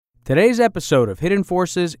Today's episode of Hidden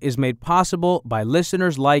Forces is made possible by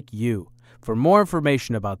listeners like you. For more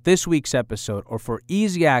information about this week's episode or for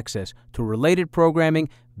easy access to related programming,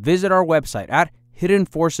 visit our website at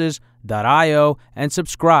hiddenforces.io and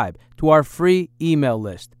subscribe to our free email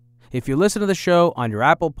list. If you listen to the show on your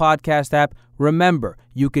Apple Podcast app, remember,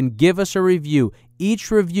 you can give us a review. Each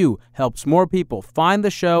review helps more people find the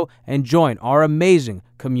show and join our amazing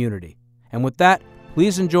community. And with that,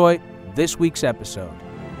 please enjoy this week's episode.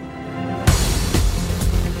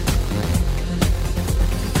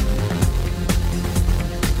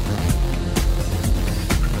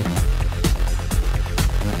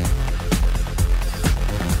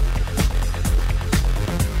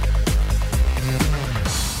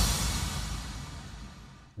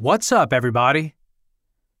 What's up, everybody?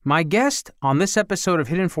 My guest on this episode of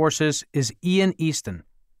Hidden Forces is Ian Easton,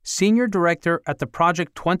 Senior Director at the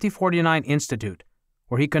Project 2049 Institute,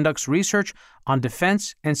 where he conducts research on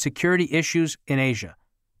defense and security issues in Asia.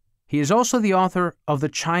 He is also the author of The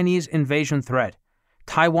Chinese Invasion Threat,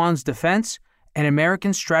 Taiwan's Defense and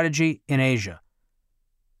American Strategy in Asia.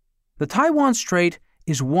 The Taiwan Strait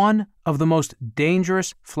is one of the most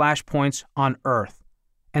dangerous flashpoints on Earth,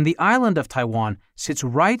 and the island of Taiwan sits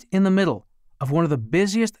right in the middle of one of the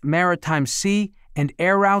busiest maritime sea and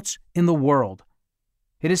air routes in the world.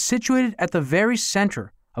 It is situated at the very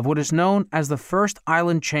center of what is known as the First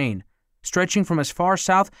Island Chain, stretching from as far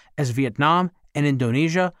south as Vietnam and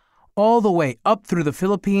Indonesia, all the way up through the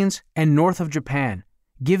Philippines and north of Japan,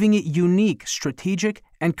 giving it unique strategic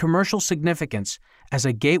and commercial significance as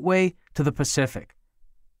a gateway to the Pacific.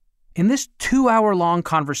 In this 2-hour-long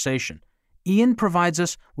conversation, Ian provides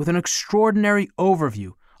us with an extraordinary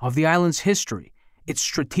overview of the island's history, its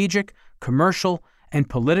strategic, commercial, and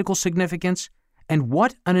political significance, and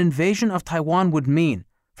what an invasion of Taiwan would mean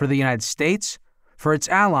for the United States, for its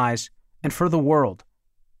allies, and for the world.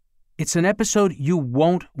 It's an episode you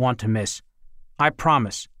won't want to miss, I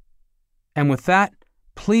promise. And with that,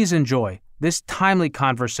 please enjoy this timely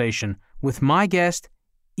conversation with my guest,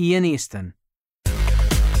 Ian Easton.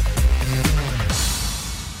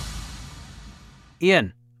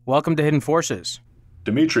 Ian, welcome to Hidden Forces.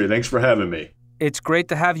 Dimitri, thanks for having me. It's great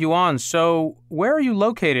to have you on. So, where are you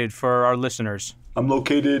located for our listeners? I'm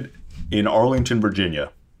located in Arlington,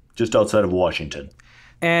 Virginia, just outside of Washington.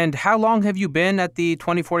 And how long have you been at the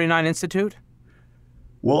 2049 Institute?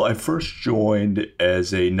 Well, I first joined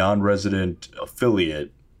as a non-resident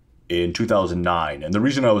affiliate in 2009. And the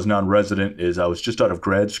reason I was non-resident is I was just out of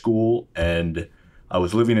grad school and I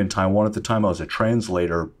was living in Taiwan at the time. I was a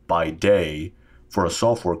translator by day for a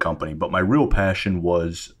software company, but my real passion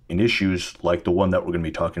was in issues like the one that we're going to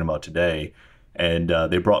be talking about today. And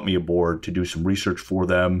they brought me aboard to do some research for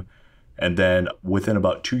them. And then within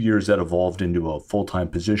about 2 years, that evolved into a full-time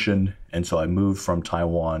position. And so I moved from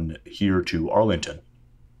Taiwan here to Arlington.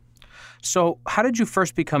 So how did you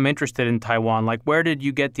first become interested in Taiwan? Like, where did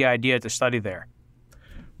you get the idea to study there?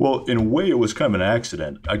 Well, in a way, it was kind of an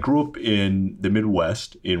accident. I grew up in the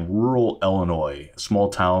Midwest in rural Illinois, a small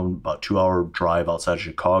town, about 2-hour drive outside of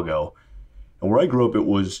Chicago. And where I grew up, I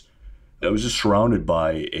was just surrounded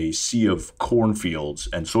by a sea of cornfields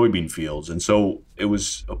and soybean fields. And so it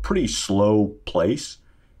was a pretty slow place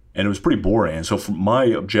and it was pretty boring. And so my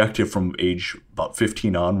objective from age about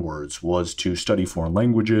 15 onwards was to study foreign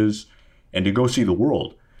languages and to go see the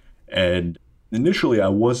world. And initially, I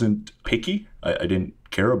wasn't picky. I didn't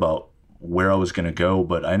care about where I was going to go,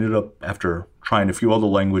 but I ended up, after trying a few other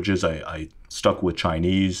languages, I stuck with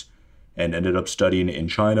Chinese and ended up studying in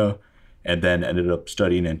China and then ended up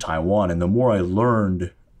studying in Taiwan. And the more I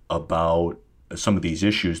learned about some of these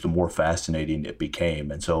issues, the more fascinating it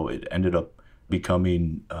became. And so it ended up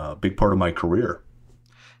becoming a big part of my career.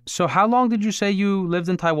 So how long did you say you lived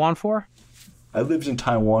in Taiwan for? I lived in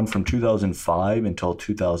Taiwan from 2005 until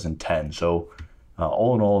 2010. So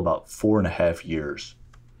all in all, about 4.5 years.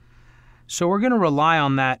 So we're going to rely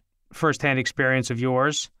on that firsthand experience of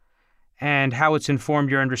yours and how it's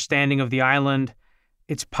informed your understanding of the island,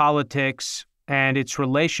 its politics, and its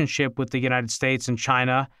relationship with the United States and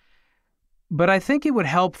China. But I think it would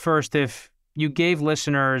help first if you gave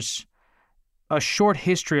listeners a short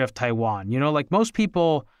history of Taiwan. You know, like most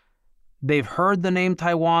people, they've heard the name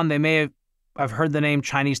Taiwan. They may have heard the name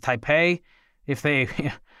Chinese Taipei if they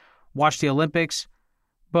watch the Olympics.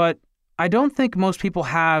 But I don't think most people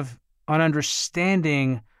have an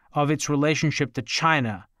understanding of its relationship to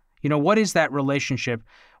China. You know, what is that relationship?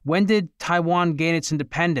 When did Taiwan gain its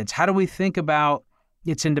independence? How do we think about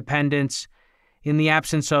its independence in the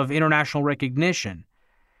absence of international recognition?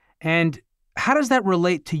 And how does that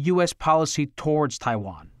relate to U.S. policy towards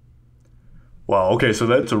Taiwan? Well, okay, so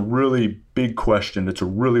that's a really big question. It's a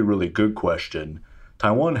really, really good question.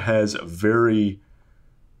 Taiwan has a very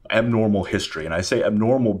abnormal history. And I say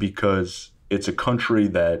abnormal because it's a country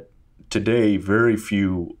that today very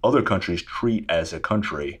few other countries treat as a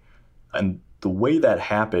country. And the way that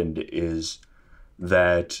happened is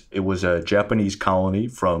that it was a Japanese colony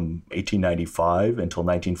from 1895 until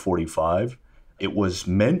 1945. It was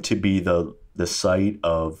meant to be the site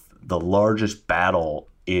of the largest battle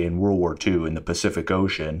in World War II in the Pacific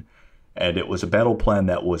Ocean. And it was a battle plan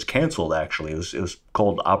that was canceled, actually. It was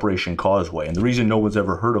called Operation Causeway. And the reason no one's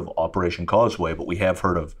ever heard of Operation Causeway, but we have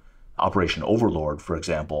heard of Operation Overlord, for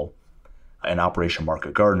example, and Operation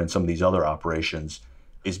Market Garden and some of these other operations,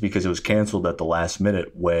 is because it was canceled at the last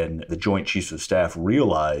minute when the Joint Chiefs of Staff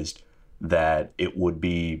realized that it would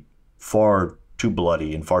be far too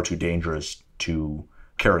bloody and far too dangerous to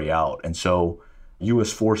carry out. And so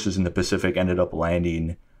U.S. forces in the Pacific ended up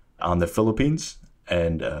landing on the Philippines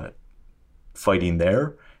and fighting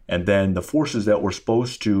there. And then the forces that were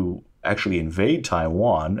supposed to actually invade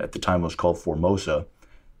Taiwan, at the time it was called Formosa,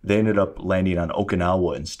 they ended up landing on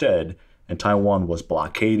Okinawa instead. And Taiwan was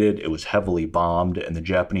blockaded, it was heavily bombed, and the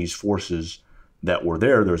Japanese forces that were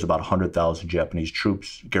there was about 100,000 Japanese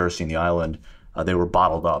troops garrisoning the island. They were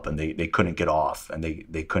bottled up and they couldn't get off, and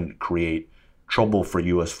they couldn't create trouble for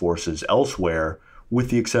U.S. forces elsewhere, with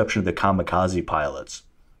the exception of the kamikaze pilots,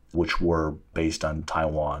 which were based on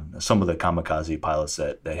Taiwan. Some of the kamikaze pilots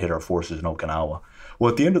that hit our forces in Okinawa. Well,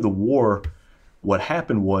 at the end of the war, what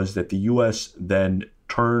happened was that the U.S. then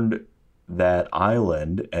turned that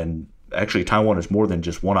island, and actually Taiwan is more than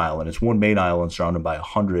just one island. It's one main island surrounded by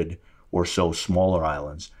 100 or so smaller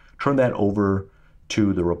islands. Turned that over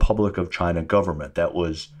to the Republic of China government. That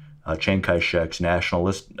was Chiang Kai-shek's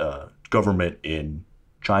nationalist government in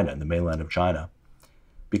China, in the mainland of China.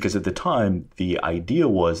 Because at the time, the idea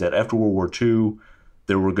was that after World War II,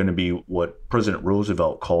 there were going to be what President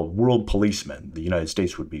Roosevelt called world policemen. The United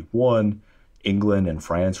States would be one, England and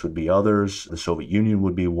France would be others, the Soviet Union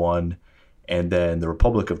would be one, and then the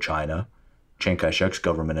Republic of China, Chiang Kai-shek's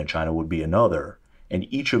government in China, would be another. And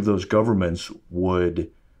each of those governments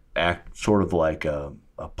would act sort of like a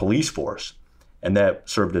police force. And that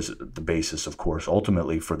served as the basis, of course,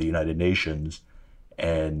 ultimately for the United Nations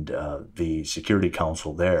and the Security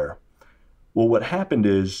Council there. Well, what happened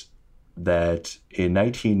is that in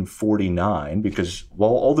 1949, because while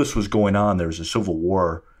all this was going on, there was a civil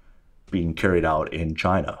war being carried out in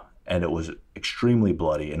China, and it was extremely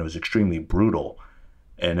bloody and it was extremely brutal.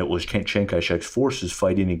 And it was Chiang Kai-shek's forces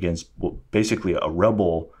fighting against basically a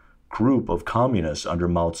rebel group of communists under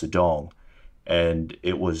Mao Zedong. And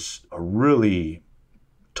it was a really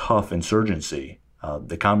tough insurgency.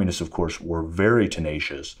 The communists, of course, were very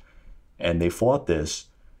tenacious, and they fought this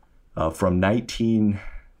from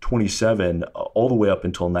 1927 all the way up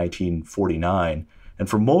until 1949. And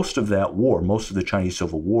for most of that war, most of the Chinese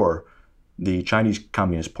Civil War, the Chinese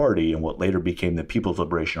Communist Party and what later became the People's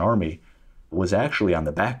Liberation Army was actually on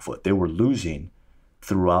the back foot. They were losing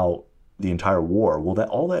throughout the entire war. Well,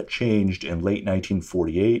 all that changed in late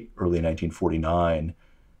 1948, early 1949,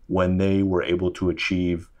 when they were able to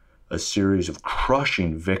achieve a series of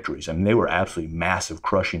crushing victories. I mean, they were absolutely massive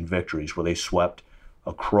crushing victories where they swept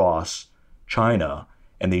across China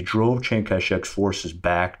and they drove Chiang Kai-shek's forces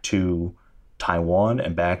back to Taiwan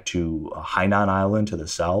and back to Hainan Island to the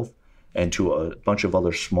south and to a bunch of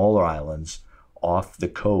other smaller islands off the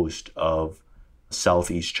coast of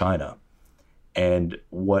southeast China. And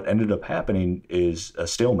what ended up happening is a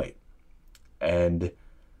stalemate. And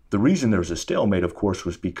the reason there was a stalemate, of course,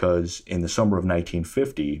 was because in the summer of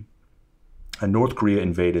 1950, North Korea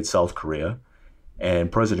invaded South Korea,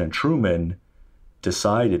 and President Truman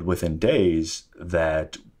decided within days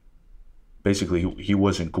that basically he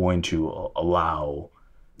wasn't going to allow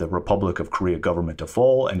the Republic of Korea government to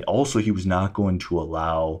fall, and also he was not going to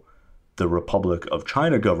allow the Republic of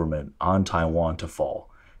China government on Taiwan to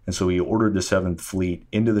fall. And so he ordered the 7th Fleet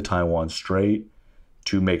into the Taiwan Strait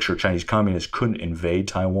to make sure Chinese communists couldn't invade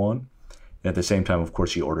Taiwan. And at the same time, of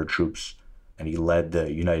course, he ordered troops and he led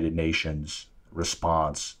the United Nations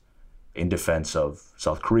response in defense of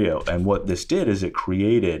South Korea. And what this did is it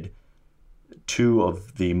created two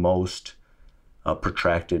of the most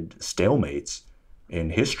protracted stalemates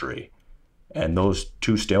in history. And those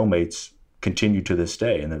two stalemates continue to this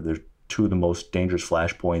day. And they're two of the most dangerous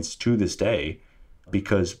flashpoints to this day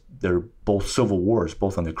because they're both civil wars,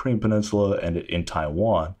 both on the Korean Peninsula and in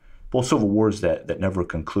Taiwan, both civil wars that never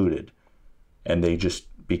concluded. And they just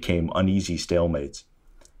became uneasy stalemates.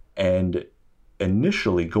 And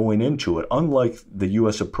initially going into it, unlike the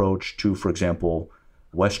U.S. approach to, for example,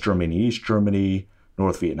 West Germany, East Germany,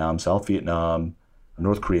 North Vietnam, South Vietnam,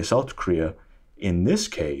 North Korea, South Korea. In this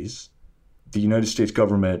case, the United States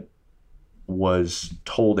government was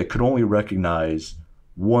told it could only recognize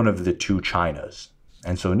one of the two Chinas.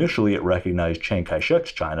 And so initially it recognized Chiang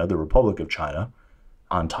Kai-shek's China, the Republic of China,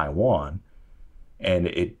 on Taiwan. And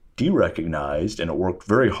it derecognized, and it worked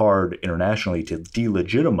very hard internationally to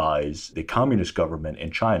delegitimize the communist government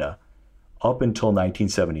in China up until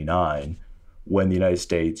 1979, when the United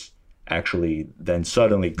States actually then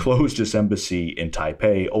suddenly closed its embassy in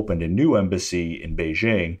Taipei, opened a new embassy in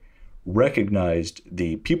Beijing, recognized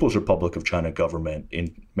the People's Republic of China government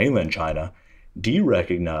in mainland China,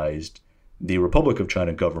 derecognized the Republic of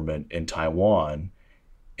China government in Taiwan,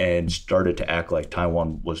 and started to act like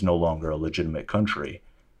Taiwan was no longer a legitimate country.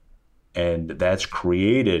 And that's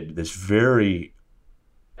created this very,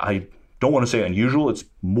 I don't want to say unusual, it's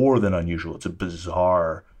more than unusual. It's a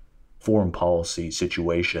bizarre foreign policy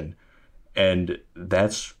situation. And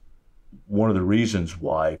that's one of the reasons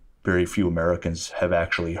why very few Americans have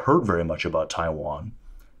actually heard very much about Taiwan,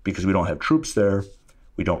 because we don't have troops there.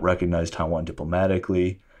 We don't recognize Taiwan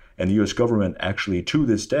diplomatically. And the U.S. government actually, to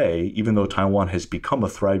this day, even though Taiwan has become a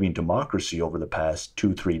thriving democracy over the past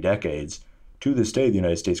 2-3 decades, to this day, the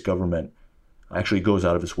United States government actually goes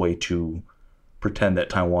out of its way to pretend that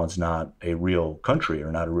Taiwan's not a real country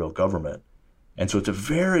or not a real government. And so it's a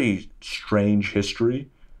very strange history,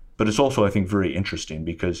 but it's also, I think, very interesting,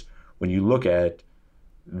 because when you look at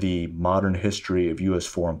the modern history of U.S.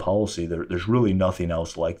 foreign policy, there's really nothing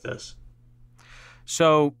else like this.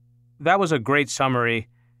 So that was a great summary.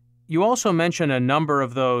 You also mentioned a number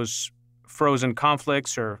of those frozen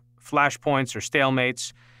conflicts or flashpoints or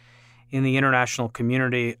stalemates in the international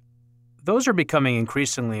community. Those are becoming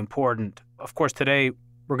increasingly important. Of course, today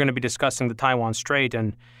we're going to be discussing the Taiwan Strait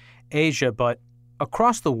and Asia, but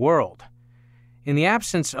across the world, in the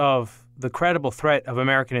absence of the credible threat of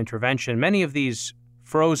American intervention, many of these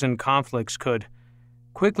frozen conflicts could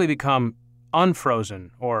quickly become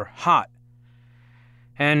unfrozen or hot.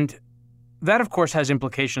 And that, of course, has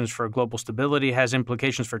implications for global stability, has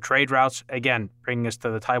implications for trade routes, again, bringing us to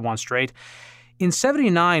the Taiwan Strait. In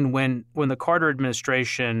 1979, when the Carter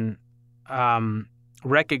administration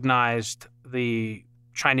recognized the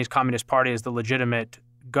Chinese Communist Party as the legitimate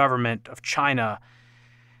government of China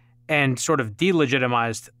and sort of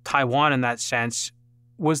delegitimized Taiwan in that sense,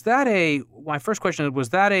 my first question, was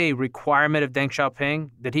that a requirement of Deng Xiaoping?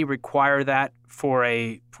 Did he require that for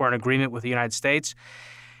an agreement with the United States?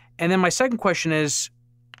 And then my second question is,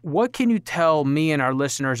 what can you tell me and our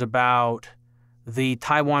listeners about the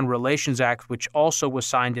Taiwan Relations Act, which also was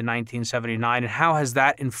signed in 1979, and how has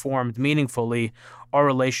that informed meaningfully our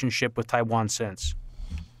relationship with Taiwan since?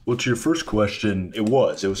 Well, to your first question, it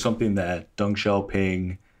was something that Deng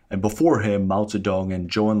Xiaoping, and before him, Mao Zedong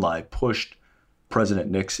and Zhou Enlai pushed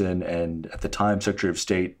President Nixon and, at the time, Secretary of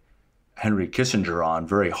State Henry Kissinger on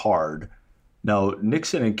very hard. Now,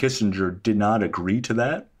 Nixon and Kissinger did not agree to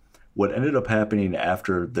that. What ended up happening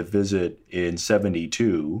after the visit in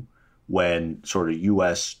 1972, when sort of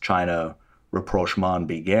U.S.-China rapprochement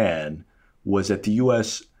began, was that the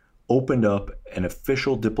U.S. opened up an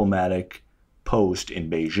official diplomatic post in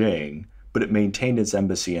Beijing, but it maintained its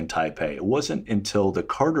embassy in Taipei. It wasn't until the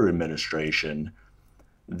Carter administration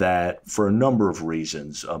that, for a number of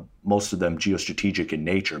reasons, most of them geostrategic in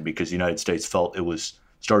nature, because the United States felt it was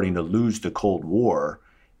starting to lose the Cold War,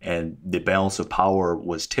 and the balance of power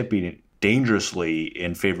was tipping dangerously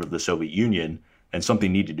in favor of the Soviet Union, and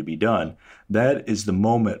something needed to be done. That is the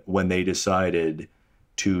moment when they decided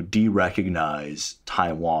to de-recognize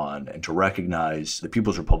Taiwan and to recognize the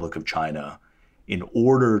People's Republic of China in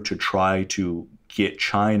order to try to get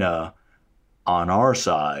China on our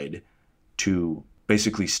side to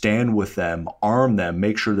basically stand with them, arm them,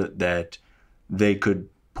 make sure that they could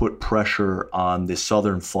put pressure on the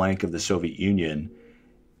southern flank of the Soviet Union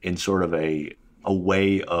in sort of a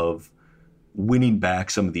way of winning back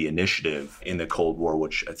some of the initiative in the Cold War,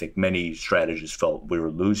 which I think many strategists felt we were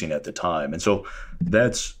losing at the time. And so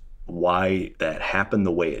that's why that happened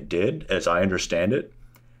the way it did, as I understand it.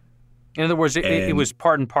 In other words, it was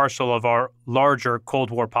part and parcel of our larger Cold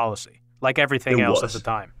War policy, like everything else at the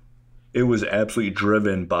time. It was absolutely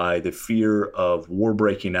driven by the fear of war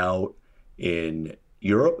breaking out in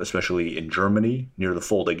Europe, especially in Germany, near the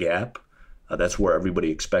Fulda Gap. That's where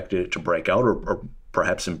everybody expected it to break out, or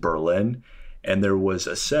perhaps in Berlin. And there was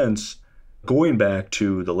a sense, going back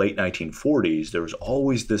to the late 1940s, there was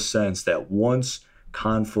always this sense that once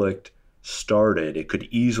conflict started, it could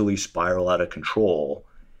easily spiral out of control,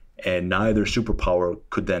 and neither superpower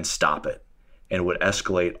could then stop it. And it would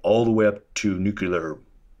escalate all the way up to nuclear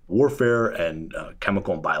warfare and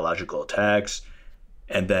chemical and biological attacks.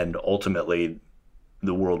 and then ultimately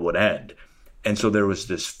the world would end. And so there was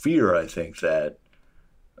this fear, I think, that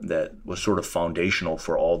was sort of foundational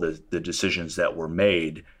for all the decisions that were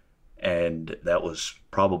made. And that was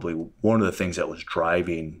probably one of the things that was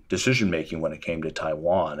driving decision-making when it came to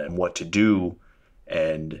Taiwan and what to do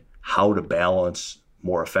and how to balance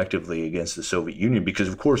more effectively against the Soviet Union. Because,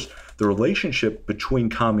 of course, the relationship between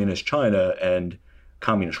Communist China and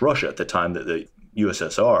Communist Russia at the time, that the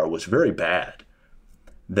USSR, was very bad.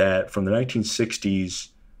 That from the 1960s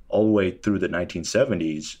all the way through the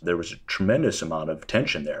 1970s, there was a tremendous amount of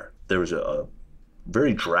tension there. There was a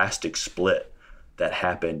very drastic split that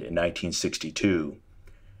happened in 1962,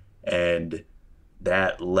 and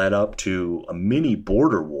that led up to a mini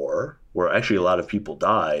border war where actually a lot of people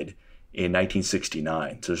died in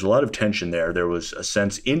 1969. So there's a lot of tension there. There was a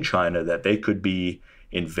sense in China that they could be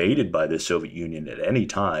invaded by the Soviet Union at any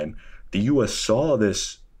time. The U.S. saw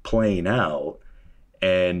this playing out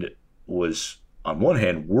and was, on one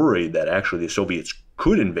hand, worried that actually the Soviets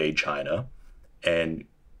could invade China and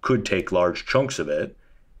could take large chunks of it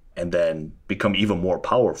and then become even more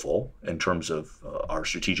powerful in terms of our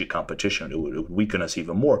strategic competition. It would weaken us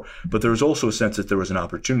even more. But there was also a sense that there was an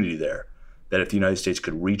opportunity there, that if the United States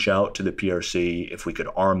could reach out to the PRC, if we could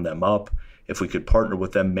arm them up, if we could partner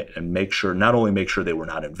with them and make sure, not only make sure they were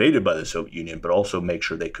not invaded by the Soviet Union, but also make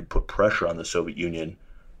sure they could put pressure on the Soviet Union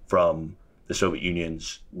from the Soviet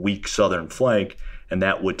Union's weak southern flank, and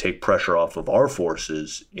that would take pressure off of our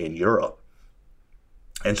forces in Europe.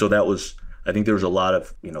 And so that was, I think there was a lot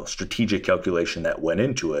of, strategic calculation that went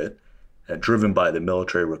into it, driven by the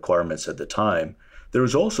military requirements at the time. There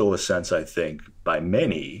was also a sense, I think, by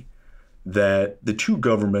many, that the two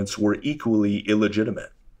governments were equally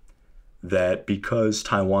illegitimate. That because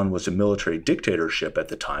Taiwan was a military dictatorship at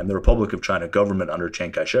the time, the Republic of China government under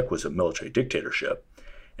Chiang Kai-shek was a military dictatorship,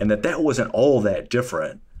 and that wasn't all that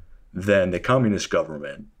different than the communist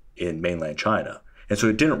government in mainland China. And so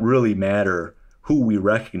it didn't really matter who we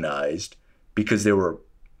recognized, because they were,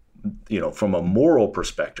 from a moral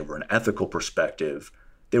perspective or an ethical perspective,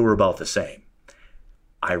 they were about the same.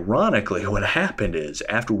 Ironically, what happened is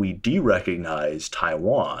after we de-recognized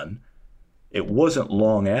Taiwan, it wasn't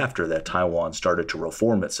long after that Taiwan started to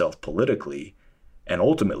reform itself politically and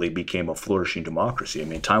ultimately became a flourishing democracy. I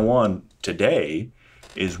mean, Taiwan today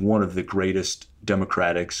is one of the greatest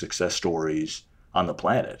democratic success stories on the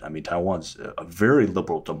planet. I mean, Taiwan's a very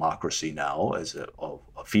liberal democracy now as a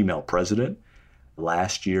female president.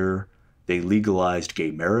 Last year, they legalized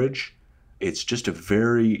gay marriage. It's just a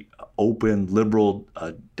very open, liberal,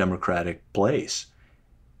 democratic place.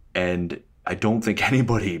 And I don't think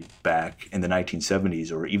anybody back in the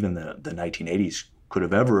 1970s or even the 1980s could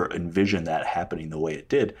have ever envisioned that happening the way it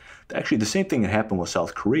did. Actually, the same thing had happened with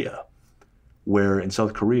South Korea, where in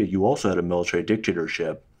South Korea, you also had a military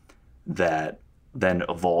dictatorship that then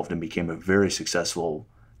evolved and became a very successful,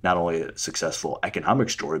 not only a successful economic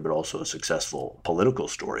story, but also a successful political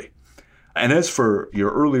story. And as for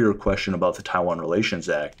your earlier question about the Taiwan Relations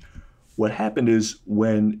Act, what happened is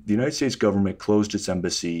when the United States government closed its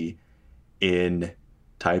embassy in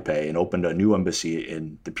Taipei and opened a new embassy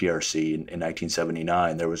in the PRC in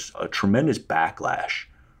 1979, there was a tremendous backlash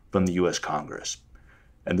from the U.S. Congress.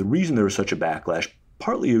 And the reason there was such a backlash,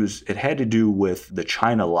 partly it had to do with the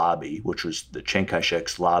China lobby, which was the Chiang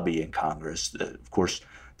Kai-shek's lobby in Congress. Of course,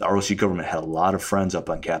 the ROC government had a lot of friends up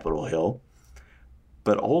on Capitol Hill,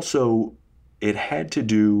 but also it had to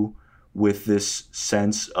do with this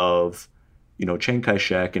sense of, Chiang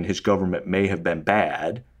Kai-shek and his government may have been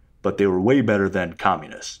bad, but they were way better than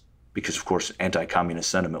communists because, of course,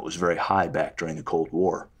 anti-communist sentiment was very high back during the Cold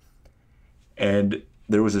War. And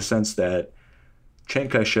there was a sense that Chiang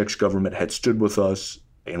Kai-shek's government had stood with us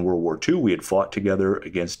in World War II. We had fought together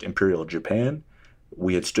against Imperial Japan.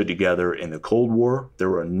 We had stood together in the Cold War. There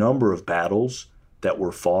were a number of battles that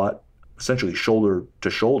were fought essentially shoulder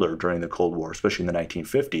to shoulder during the Cold War, especially in the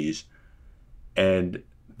 1950s. And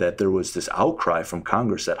that there was this outcry from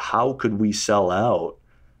Congress that how could we sell out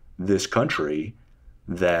this country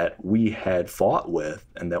that we had fought with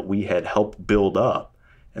and that we had helped build up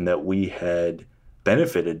and that we had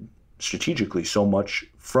benefited strategically so much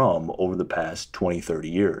from over the past 20, 30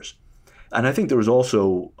 years. And I think there was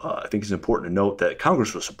also, I think it's important to note that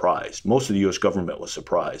Congress was surprised. Most of the U.S. government was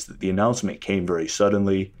surprised that the announcement came very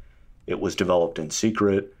suddenly. It was developed in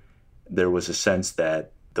secret. There was a sense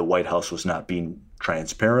that the White House was not being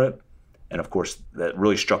transparent. And of course, that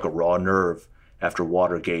really struck a raw nerve after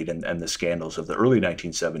Watergate and the scandals of the early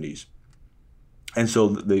 1970s. And so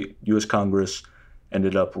the U.S. Congress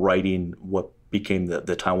ended up writing what became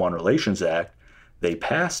the Taiwan Relations Act. They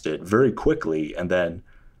passed it very quickly, and then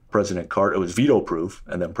President Carter, it was veto-proof,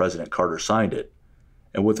 and then President Carter signed it.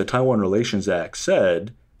 And what the Taiwan Relations Act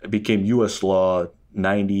said, it became U.S. Law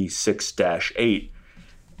 96-8,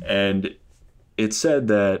 and it said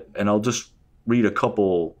that, and I'll just read a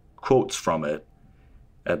couple quotes from it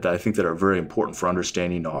that I think that are very important for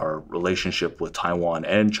understanding our relationship with Taiwan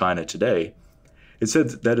and China today. It said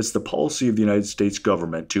that it's the policy of the United States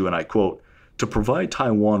government to, and I quote, to provide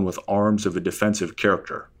Taiwan with arms of a defensive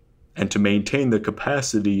character and to maintain the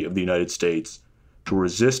capacity of the United States to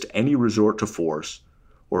resist any resort to force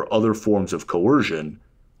or other forms of coercion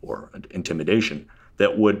or intimidation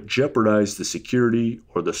that would jeopardize the security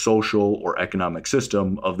or the social or economic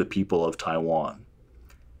system of the people of Taiwan.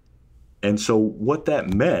 And so what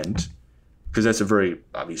that meant, because that's very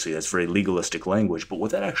legalistic language, but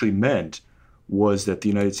what that actually meant was that the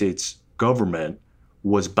United States government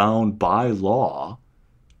was bound by law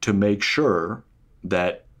to make sure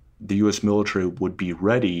that the U.S. military would be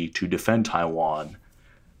ready to defend Taiwan,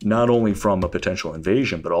 not only from a potential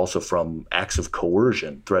invasion, but also from acts of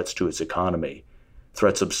coercion, threats to its economy,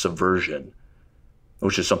 threats of subversion,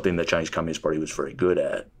 which is something the Chinese Communist Party was very good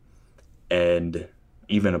at, and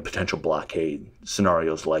even a potential blockade,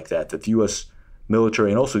 scenarios like that, that the U.S. military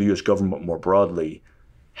and also the U.S. government more broadly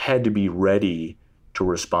had to be ready to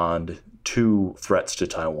respond to threats to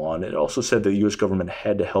Taiwan. It also said that the U.S. government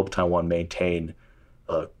had to help Taiwan maintain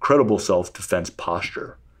a credible self-defense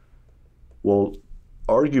posture. Well,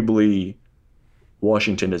 arguably,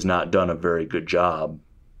 Washington has not done a very good job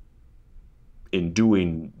in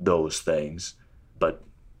doing those things, but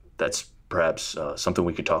that's perhaps something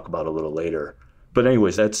we could talk about a little later. But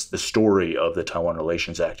anyways, that's the story of the Taiwan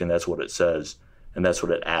Relations Act, and that's what it says, and that's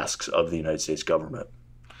what it asks of the United States government.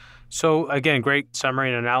 So again, great summary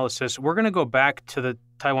and analysis. We're going to go back to the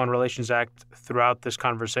Taiwan Relations Act throughout this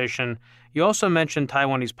conversation. You also mentioned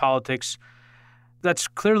Taiwanese politics. That's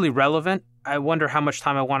clearly relevant. I wonder how much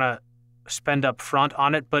time I want to spend up front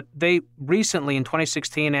on it, but they recently, in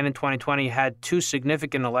 2016 and in 2020, had two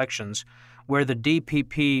significant elections where the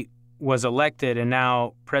DPP was elected, and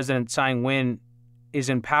now President Tsai Ing-wen is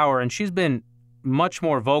in power, and she's been much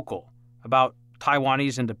more vocal about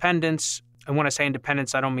Taiwanese independence. And when I say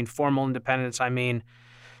independence, I don't mean formal independence. I mean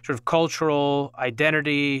sort of cultural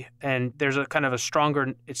identity, and there's a kind of a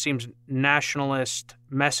stronger, it seems, nationalist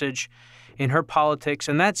message in her politics,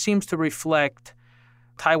 and that seems to reflect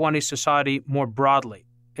Taiwanese society more broadly.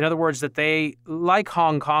 In other words, that they, like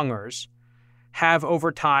Hong Kongers, have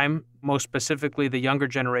over time, most specifically the younger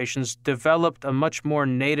generations, developed a much more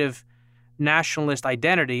native nationalist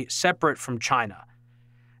identity separate from China.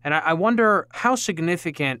 And I wonder how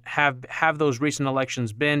significant have those recent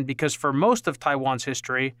elections been, because for most of Taiwan's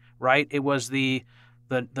history, right, it was the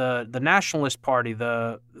nationalist party,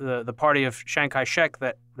 the party of Chiang Kai-shek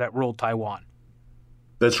that ruled Taiwan.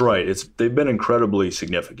 That's right. They've been incredibly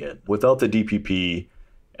significant. Without the DPP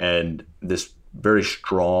and this very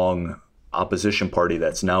strong opposition party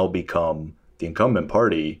that's now become the incumbent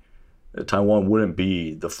party, Taiwan wouldn't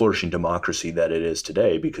be the flourishing democracy that it is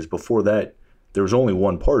today, because before that, there was only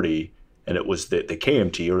one party, and it was the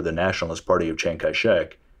KMT, or the Nationalist Party of Chiang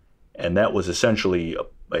Kai-shek, and that was essentially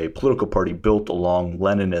a political party built along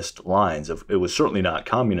Leninist lines. It was certainly not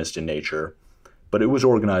communist in nature, but it was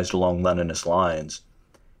organized along Leninist lines,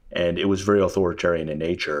 and it was very authoritarian in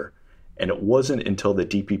nature. And it wasn't until the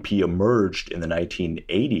DPP emerged in the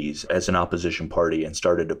 1980s as an opposition party and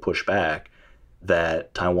started to push back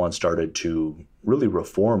that Taiwan started to really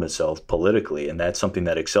reform itself politically. And that's something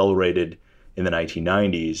that accelerated in the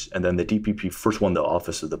 1990s. And then the DPP first won the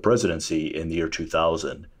office of the presidency in the year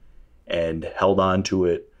 2000 and held on to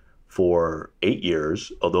it for 8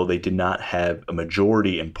 years, although they did not have a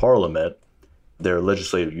majority in parliament, their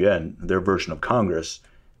legislative yuan, their version of Congress,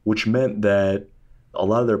 which meant that a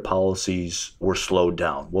lot of their policies were slowed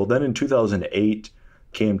down. Well, then in 2008,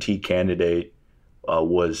 KMT candidate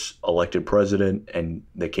was elected president, and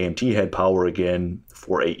the KMT had power again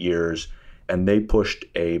for 8 years, and they pushed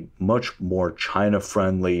a much more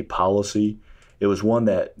China-friendly policy. It was one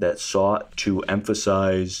that sought to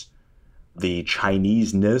emphasize the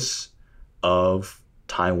Chinese-ness of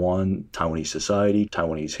Taiwan, Taiwanese society,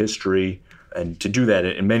 Taiwanese history, and to do that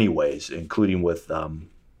in many ways, including with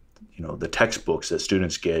the textbooks that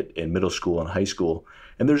students get in middle school and high school.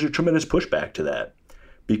 And there's a tremendous pushback to that,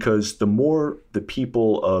 because the more the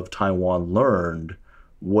people of Taiwan learned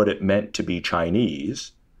what it meant to be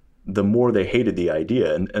Chinese, the more they hated the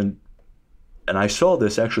idea. And I saw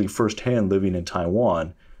this actually firsthand living in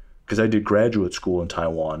Taiwan, because I did graduate school in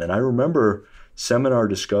Taiwan. And I remember seminar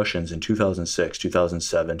discussions in 2006,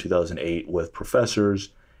 2007, 2008 with professors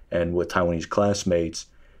and with Taiwanese classmates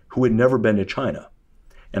who had never been to China.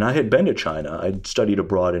 And I had been to China. I'd studied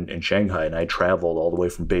abroad in Shanghai, and I traveled all the way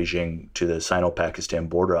from Beijing to the Sino-Pakistan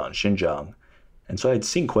border out in Xinjiang. And so I had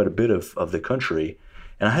seen quite a bit of the country,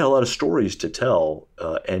 and I had a lot of stories to tell.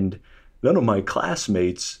 And none of my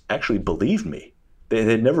classmates actually believed me.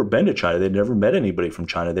 They'd never been to China. They'd never met anybody from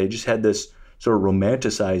China. They just had this sort of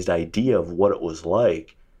romanticized idea of what it was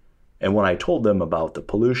like. And when I told them about the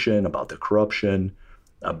pollution, about the corruption,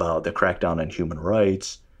 about the crackdown on human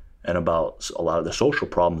rights, and about a lot of the social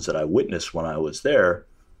problems that I witnessed when I was there,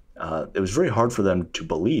 it was very hard for them to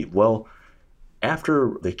believe. Well,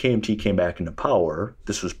 after the KMT came back into power,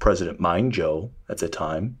 this was President Ma Ying-jeou at the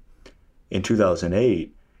time, in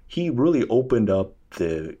 2008, he really opened up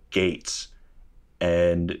the gates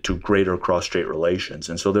and to greater cross-strait relations.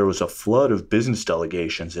 And so there was a flood of business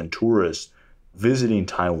delegations and tourists visiting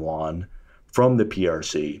Taiwan from the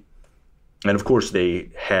PRC. And of course,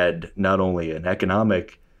 they had not only an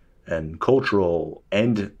economic and cultural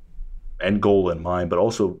end goal in mind, but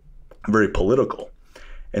also very political.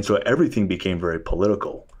 And so everything became very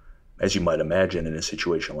political, as you might imagine in a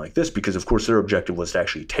situation like this, because of course their objective was to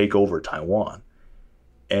actually take over Taiwan.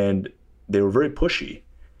 And they were very pushy.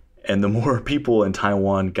 And the more people in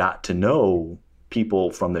Taiwan got to know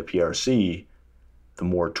people from the PRC, the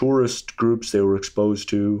more tourist groups they were exposed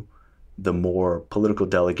to, the more political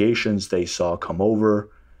delegations they saw come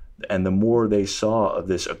over, and the more they saw of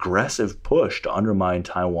this aggressive push to undermine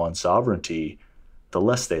Taiwan's sovereignty, the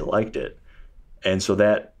less they liked it. And so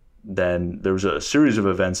that then there was a series of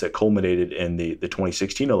events that culminated in the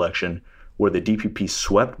 2016 election where the DPP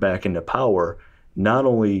swept back into power, not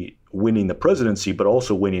only winning the presidency, but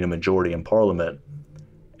also winning a majority in parliament.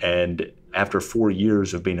 And after 4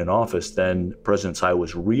 years of being in office, then President Tsai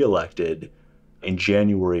was reelected in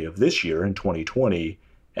January of this year, in 2020,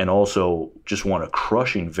 and also just won a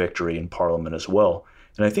crushing victory in parliament as well.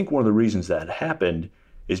 And I think one of the reasons that happened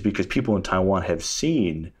is because people in Taiwan have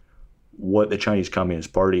seen what the Chinese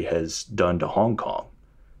Communist Party has done to Hong Kong.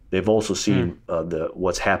 They've also seen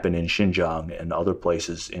what's happened in Xinjiang and other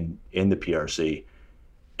places in the PRC.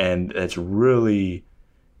 And it's really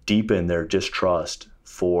deepened their distrust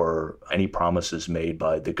for any promises made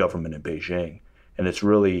by the government in Beijing. And it's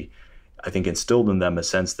really, I think, instilled in them a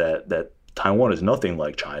sense that Taiwan is nothing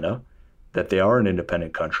like China, that they are an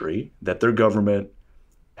independent country, that their government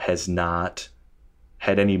has not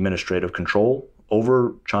had any administrative control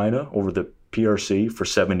over China, over the PRC for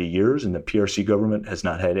 70 years, and the PRC government has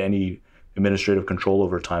not had any administrative control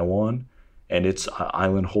over Taiwan and its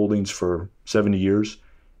island holdings for 70 years,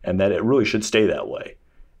 and that it really should stay that way,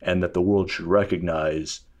 and that the world should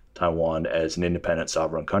recognize Taiwan as an independent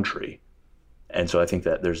sovereign country. And so I think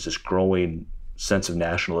that there's this growing sense of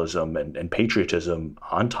nationalism and patriotism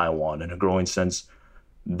on Taiwan, and a growing sense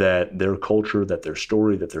that their culture, that their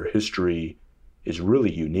story, that their history is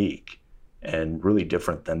really unique and really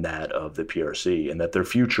different than that of the PRC, and that their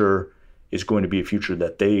future is going to be a future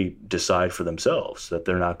that they decide for themselves, that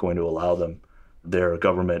they're not going to allow their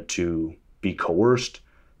government to be coerced,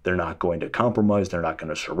 they're not going to compromise, they're not going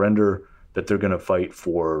to surrender, that they're going to fight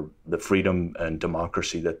for the freedom and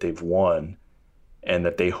democracy that they've won, and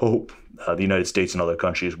that they hope the United States and other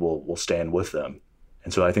countries will stand with them.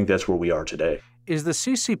 And so I think that's where we are today. Is the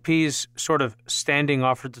CCP's sort of standing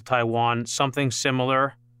offer to Taiwan something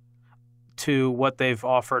similar to what they've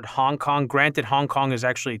offered Hong Kong? Granted, Hong Kong is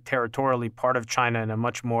actually territorially part of China in a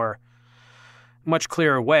much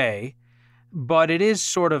clearer way, but it is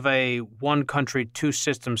sort of a one country, two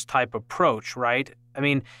systems type approach, right? I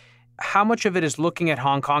mean, how much of it is looking at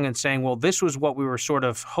Hong Kong and saying, well, this was what we were sort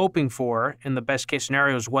of hoping for in the best case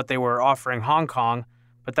scenario is what they were offering Hong Kong,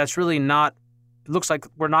 but that's really not, it looks like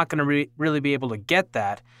we're not going to really be able to get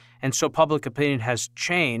that. And so public opinion has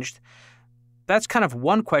changed. That's kind of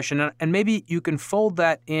one question. And maybe you can fold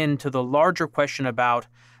that into the larger question about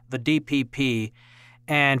the DPP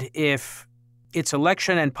and if its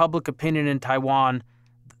election and public opinion in Taiwan,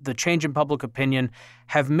 the change in public opinion,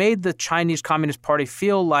 have made the Chinese Communist Party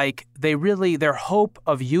feel like their hope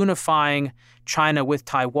of unifying China with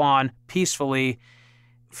Taiwan peacefully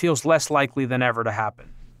feels less likely than ever to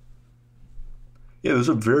happen. Yeah, those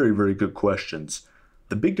are very, very good questions.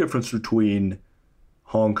 The big difference between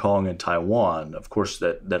Hong Kong and Taiwan, of course,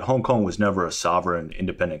 that Hong Kong was never a sovereign,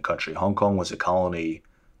 independent country. Hong Kong was a colony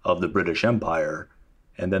of the British Empire,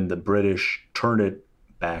 and then the British turned it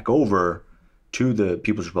back over to the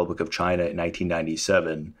People's Republic of China in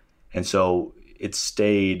 1997. And so it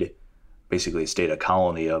stayed a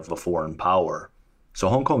colony of a foreign power. So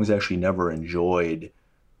Hong Kong has actually never enjoyed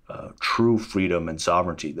true freedom and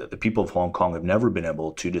sovereignty. The people of Hong Kong have never been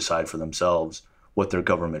able to decide for themselves what their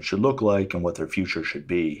government should look like and what their future should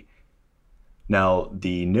be. Now,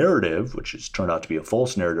 the narrative, which has turned out to be a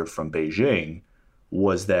false narrative from Beijing,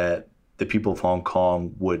 was that the people of Hong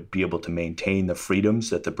Kong would be able to maintain the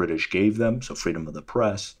freedoms that the British gave them, so freedom of the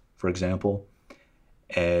press, for example,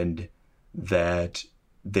 and that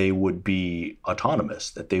they would be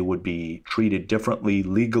autonomous, that they would be treated differently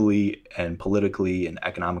legally and politically and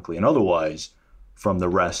economically and otherwise from the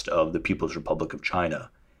rest of the People's Republic of China.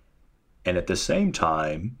 And at the same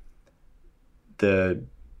time, the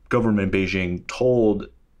government in Beijing told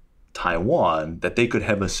Taiwan that they could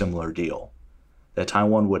have a similar deal, that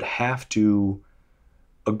Taiwan would have to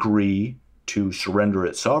agree to surrender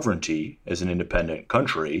its sovereignty as an independent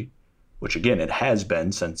country, which again, it has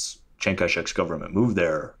been since Chiang Kai-shek's government moved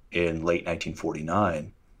there in late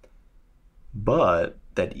 1949, but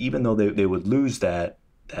that even though they would lose that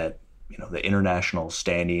the international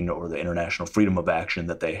standing or the international freedom of action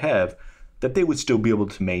that they have, that they would still be able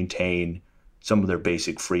to maintain some of their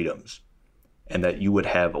basic freedoms, and that you would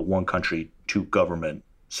have a one country, two government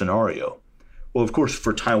scenario. Well, of course,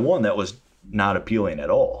 for Taiwan, that was not appealing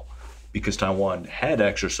at all, because Taiwan had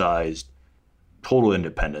exercised total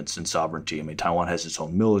independence and sovereignty. I mean, Taiwan has its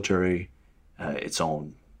own military, its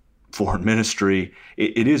own foreign ministry.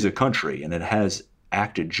 It is a country, and it has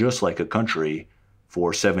acted just like a country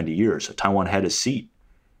for 70 years. Taiwan had a seat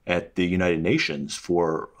at the United Nations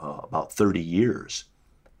for about 30 years.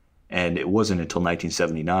 And it wasn't until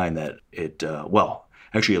 1979 that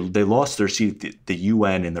actually, they lost their seat at the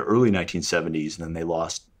UN in the early 1970s, and then they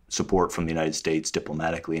lost support from the United States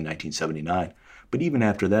diplomatically in 1979. But even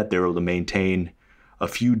after that, they were able to maintain a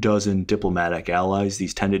few dozen diplomatic allies.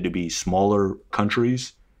 These tended to be smaller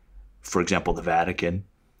countries. For example, the Vatican,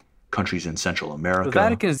 countries in Central America. The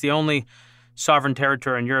Vatican is the only sovereign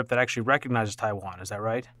territory in Europe that actually recognizes Taiwan. Is that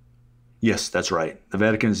right? Yes, that's right. The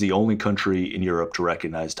Vatican is the only country in Europe to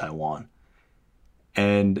recognize Taiwan.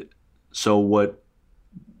 And so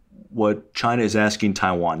what China is asking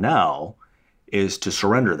Taiwan now is to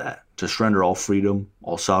surrender that, to surrender all freedom,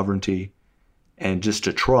 all sovereignty, and just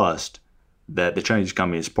to trust that the Chinese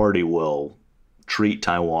Communist Party will treat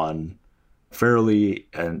Taiwan fairly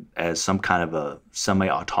and as some kind of a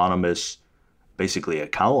semi-autonomous, basically a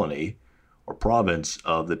colony or province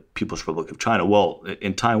of the People's Republic of China. Well,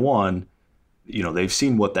 in Taiwan, they've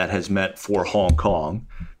seen what that has meant for Hong Kong.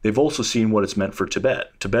 They've also seen what it's meant for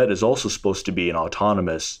Tibet. Tibet is also supposed to be an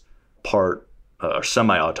autonomous part, or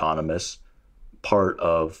semi-autonomous part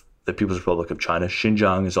of the People's Republic of China.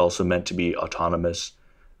 Xinjiang is also meant to be autonomous.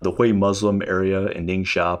 The Hui Muslim area in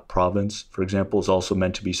Ningxia province, for example, is also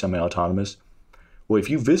meant to be semi-autonomous. Well, if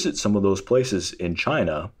you visit some of those places in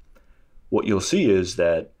China, what you'll see is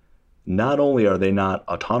that not only are they not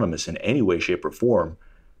autonomous in any way, shape, or form,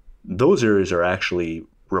 those areas are actually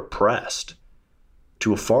repressed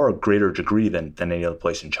to a far greater degree than any other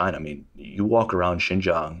place in China. I mean, you walk around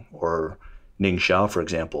Xinjiang or Ningxia, for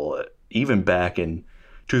example, even back in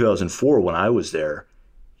 2004 when I was there,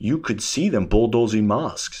 you could see them bulldozing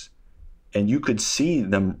mosques, and you could see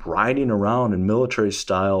them riding around in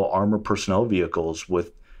military-style armored personnel vehicles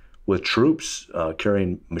with troops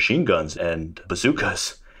carrying machine guns and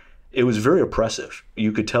bazookas. It was very oppressive.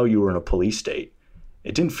 You could tell you were in a police state.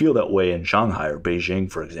 It didn't feel that way in Shanghai or Beijing,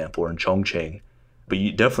 for example, or in Chongqing, but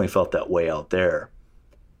you definitely felt that way out there.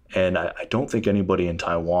 And I don't think anybody in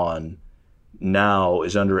Taiwan now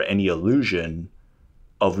is under any illusion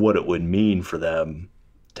of what it would mean for them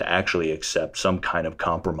to actually accept some kind of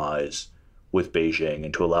compromise with Beijing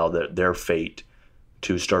and to allow their fate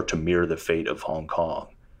to start to mirror the fate of Hong Kong.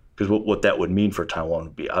 Because what that would mean for Taiwan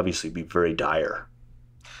would be very dire.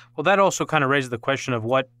 Well, that also kind of raises the question of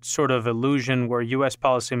what sort of illusion were U.S.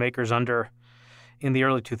 policymakers under in the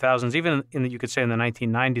early 2000s, even you could say in the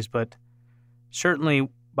 1990s, but certainly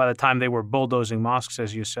by the time they were bulldozing mosques,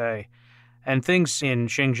 as you say. And things in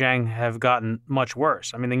Xinjiang have gotten much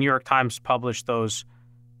worse. I mean, the New York Times published those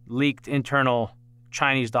leaked internal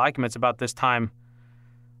Chinese documents about this time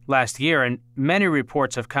last year, and many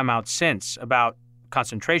reports have come out since about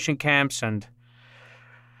concentration camps and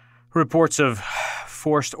reports of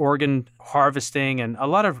forced organ harvesting and a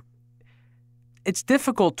lot of... It's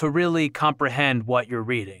difficult to really comprehend what you're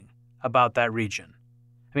reading about that region.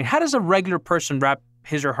 I mean, how does a regular person wrap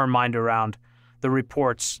his or her mind around the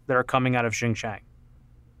reports that are coming out of Xinjiang?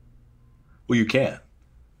 Well, you can.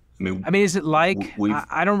 I mean, is it like...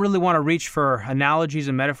 I don't really want to reach for analogies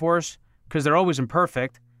and metaphors because they're always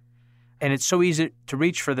imperfect, and it's so easy to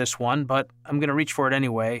reach for this one, but I'm going to reach for it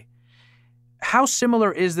anyway. How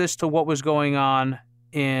similar is this to what was going on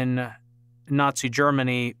in Nazi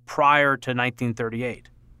Germany prior to 1938?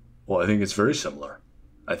 Well, I think it's very similar.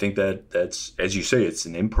 I think that's, as you say, it's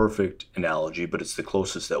an imperfect analogy, but it's the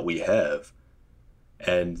closest that we have.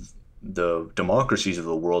 And the democracies of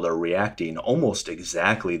the world are reacting almost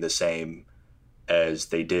exactly the same as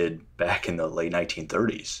they did back in the late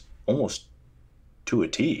 1930s, almost to a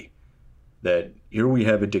T. That here we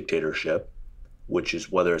have a dictatorship, which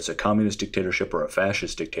is whether it's a communist dictatorship or a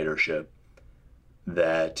fascist dictatorship,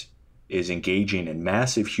 that is engaging in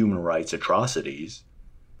massive human rights atrocities,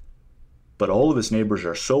 but all of its neighbors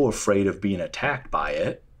are so afraid of being attacked by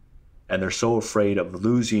it, and they're so afraid of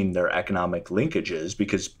losing their economic linkages,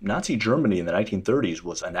 because Nazi Germany in the 1930s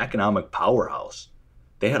was an economic powerhouse.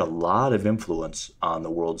 They had a lot of influence on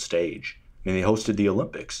the world stage. I mean, they hosted the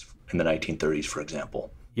Olympics in the 1930s, for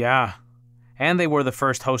example. Yeah, and they were the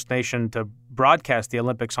first host nation to broadcast the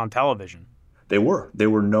Olympics on television. They were. They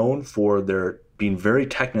were known for their being very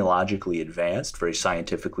technologically advanced, very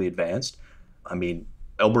scientifically advanced. I mean,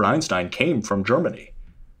 Albert Einstein came from Germany,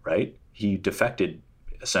 right? He defected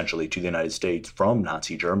essentially to the United States from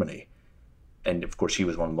Nazi Germany. And of course, he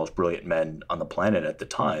was one of the most brilliant men on the planet at the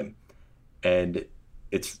time. And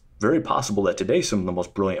it's very possible that today some of the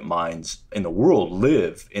most brilliant minds in the world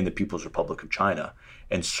live in the People's Republic of China.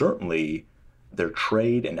 And certainly their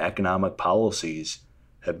trade and economic policies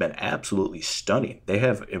have been absolutely stunning. They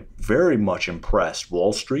have very much impressed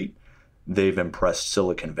Wall Street. They've impressed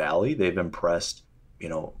Silicon Valley. They've impressed,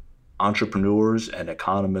 entrepreneurs and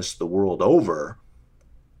economists the world over.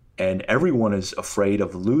 And everyone is afraid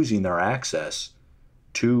of losing their access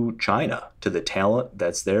to China, to the talent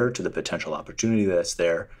that's there, to the potential opportunity that's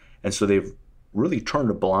there. And so they've really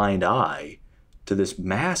turned a blind eye to this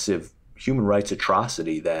massive human rights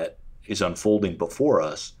atrocity that is unfolding before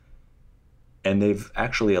us. And they've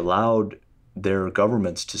actually allowed their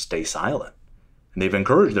governments to stay silent. And they've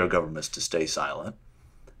encouraged their governments to stay silent.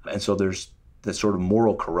 And so there's this sort of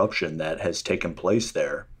moral corruption that has taken place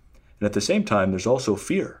there. And at the same time, there's also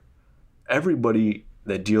fear. Everybody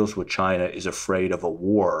that deals with China is afraid of a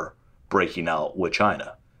war breaking out with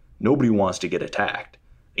China. Nobody wants to get attacked.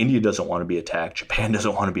 India doesn't want to be attacked. Japan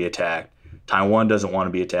doesn't want to be attacked. Taiwan doesn't want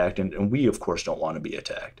to be attacked. And we, of course, don't want to be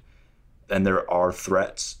attacked. And there are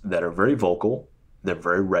threats that are very vocal, they're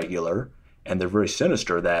very regular, and they're very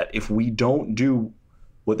sinister, that if we don't do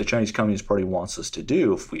what the Chinese Communist Party wants us to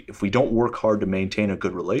do, if we don't work hard to maintain a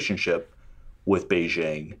good relationship with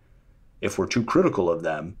Beijing, if we're too critical of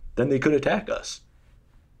them, then they could attack us.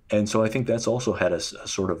 And so I think that's also had a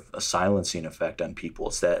sort of a silencing effect on people.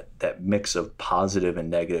 It's that mix of positive and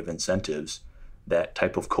negative incentives, that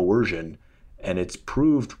type of coercion, and it's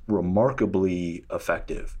proved remarkably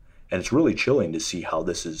effective. And it's really chilling to see how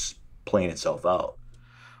this is playing itself out.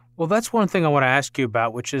 Well, that's one thing I want to ask you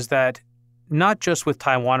about, which is that not just with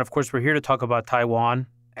Taiwan. Of course, we're here to talk about Taiwan,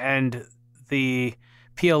 and the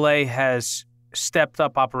PLA has stepped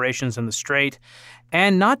up operations in the Strait.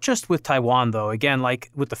 And not just with Taiwan, though. Again, like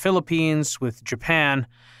with the Philippines, with Japan,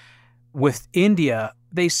 with India,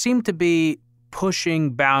 they seem to be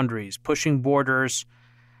pushing boundaries, pushing borders,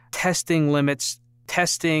 testing limits,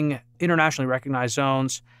 testing internationally recognized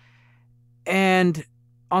zones. And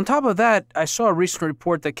on top of that, I saw a recent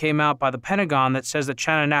report that came out by the Pentagon that says that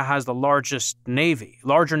China now has the larger Navy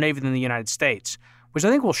than the United States, which I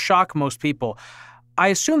think will shock most people. I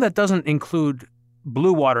assume that doesn't include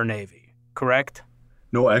Blue Water Navy, correct?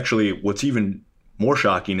 No, actually, what's even more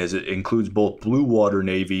shocking is it includes both Blue Water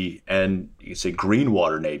Navy and, you could say, Green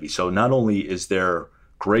Water Navy. So not only is their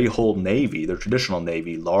gray hull Navy, their traditional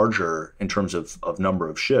Navy, larger in terms of number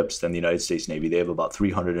of ships than the United States Navy. They have about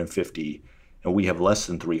 350, and we have less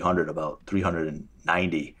than 300, about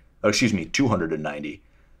 290.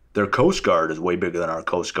 Their Coast Guard is way bigger than our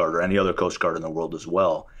Coast Guard or any other Coast Guard in the world as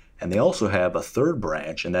well. And they also have a third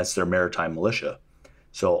branch, and that's their maritime militia.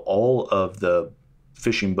 So all of the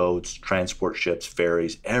fishing boats, transport ships,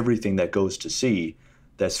 ferries, everything that goes to sea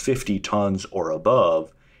that's 50 tons or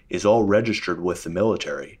above is all registered with the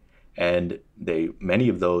military. And many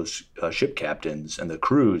of those ship captains and the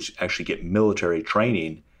crews actually get military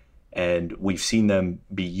training, and we've seen them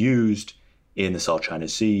be used in the South China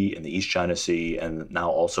Sea, in the East China Sea, and now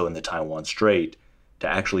also in the Taiwan Strait to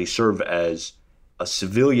actually serve as a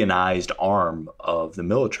civilianized arm of the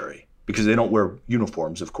military, because they don't wear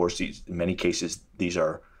uniforms. Of course, in many cases, these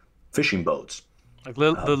are fishing boats. Like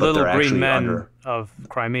the little green men of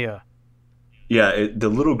Crimea. Yeah, the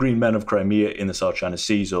little green men of Crimea in the South China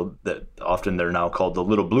Sea, so that often they're now called the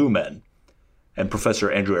little blue men. And Professor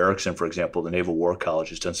Andrew Erickson, for example, the Naval War College,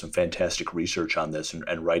 has done some fantastic research on this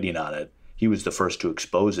and writing on it. He was the first to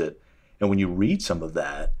expose it. And when you read some of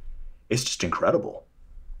that, it's just incredible.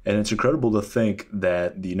 And it's incredible to think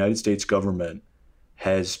that the United States government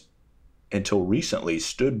has, until recently,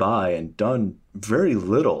 stood by and done very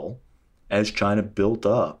little as China built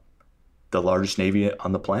up the largest navy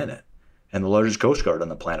on the planet and the largest Coast Guard on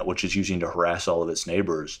the planet, which is using to harass all of its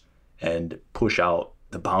neighbors and push out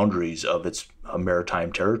the boundaries of its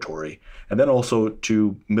maritime territory, and then also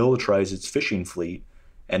to militarize its fishing fleet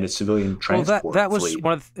and its civilian transport fleet. That was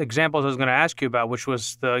one of the examples I was going to ask you about, which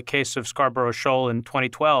was the case of Scarborough Shoal in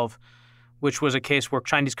 2012, which was a case where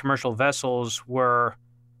Chinese commercial vessels were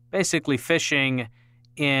basically fishing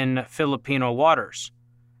in Filipino waters.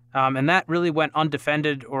 And that really went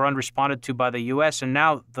undefended or unresponded to by the U.S., and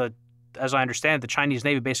now, as I understand it, the Chinese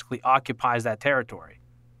Navy basically occupies that territory.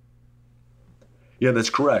 Yeah, that's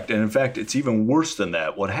correct. And in fact, it's even worse than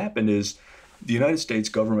that. What happened is the United States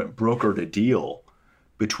government brokered a deal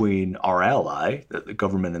between our ally, the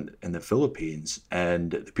government in the Philippines,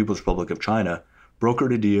 and the People's Republic of China,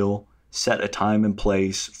 brokered a deal, set a time and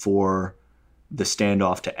place for the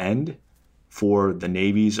standoff to end, for the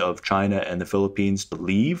navies of China and the Philippines to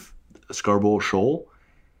leave Scarborough Shoal.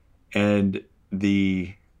 And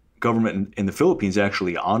the government in the Philippines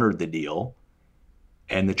actually honored the deal,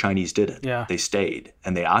 and the Chinese didn't. Yeah. They stayed,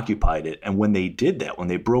 and they occupied it. And when they did that, when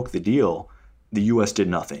they broke the deal, the U.S. did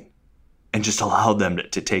nothing and just allowed them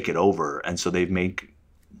to take it over. And so they've maintained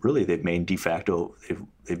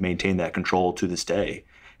that control to this day.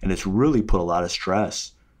 And it's really put a lot of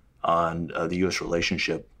stress on the U.S.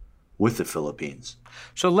 relationship with the Philippines.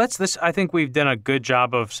 So I think we've done a good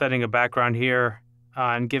job of setting a background here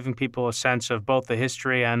and giving people a sense of both the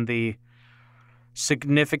history and the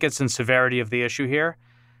significance and severity of the issue here.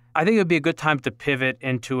 I think it would be a good time to pivot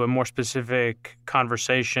into a more specific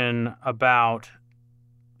conversation about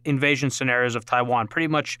invasion scenarios of Taiwan, pretty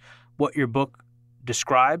much what your book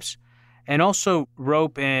describes, and also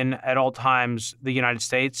rope in at all times the United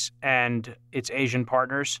States and its Asian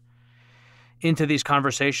partners into these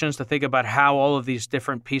conversations to think about how all of these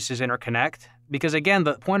different pieces interconnect. Because again,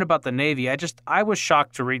 the point about the Navy, I was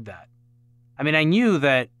shocked to read that. I mean, I knew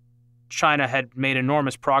that China had made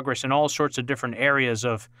enormous progress in all sorts of different areas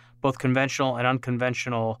of both conventional and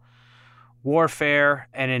unconventional warfare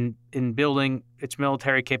and in building its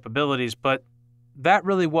military capabilities, but that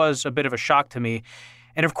really was a bit of a shock to me.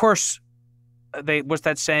 And of course, what's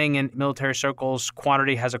that saying in military circles,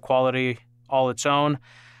 quantity has a quality all its own.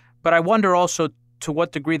 But I wonder also to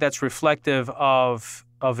what degree that's reflective of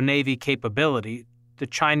Navy capability. The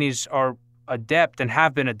Chinese are adept and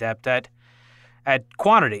have been adept at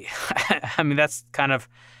quantity. I mean, that's kind of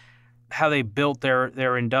how they built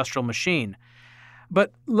their industrial machine.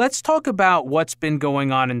 But let's talk about what's been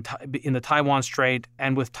going on in the Taiwan Strait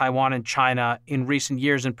and with Taiwan and China in recent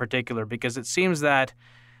years in particular, because it seems that,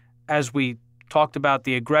 as we talked about,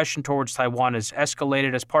 the aggression towards Taiwan has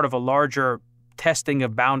escalated as part of a larger testing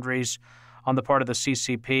of boundaries on the part of the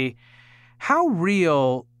CCP. How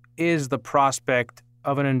real is the prospect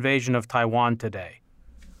of an invasion of Taiwan today?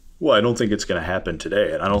 Well, I don't think it's going to happen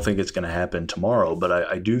today, and I don't think it's going to happen tomorrow, but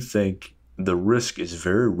I do think the risk is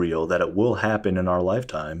very real that it will happen in our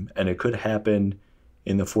lifetime, and it could happen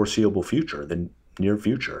in the foreseeable future, the near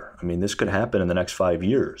future. I mean, this could happen in the next 5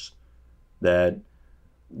 years, that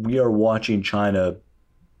we are watching China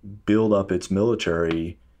build up its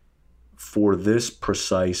military for this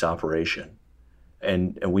precise operation.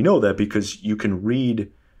 And we know that because you can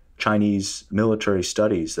read Chinese military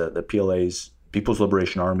studies, the PLA's, People's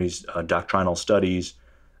Liberation Army's doctrinal studies,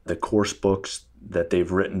 the course books that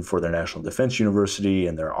they've written for their National Defense University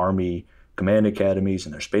and their Army command academies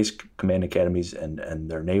and their space command academies and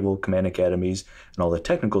their naval command academies, and all the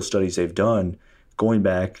technical studies they've done going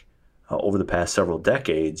back over the past several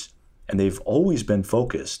decades. And they've always been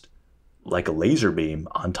focused like a laser beam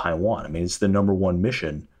on Taiwan. I mean, it's the number one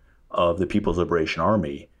mission of the People's Liberation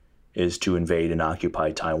Army, is to invade and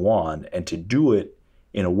occupy Taiwan, and to do it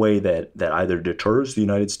in a way that either deters the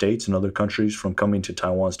United States and other countries from coming to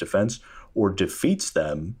Taiwan's defense or defeats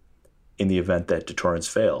them in the event that deterrence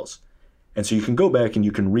fails. And so you can go back and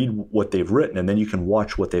you can read what they've written, and then you can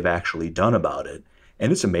watch what they've actually done about it.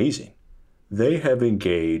 And it's amazing. They have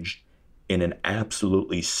engaged in an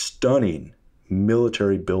absolutely stunning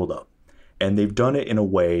military buildup. And they've done it in a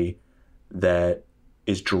way that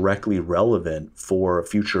is directly relevant for a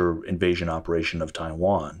future invasion operation of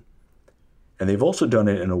Taiwan. And they've also done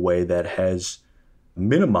it in a way that has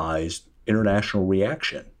minimized international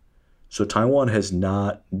reaction. So Taiwan has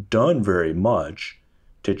not done very much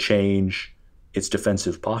to change its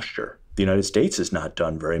defensive posture. The United States has not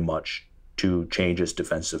done very much to change its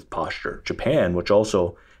defensive posture. Japan, which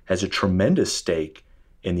also has a tremendous stake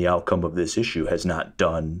in the outcome of this issue, has not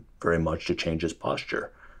done very much to change its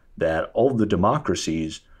posture. That all of the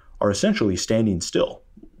democracies are essentially standing still.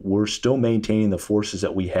 We're still maintaining the forces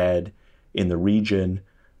that we had in the region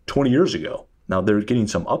 20 years ago. Now they're getting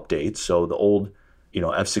some updates. So the old,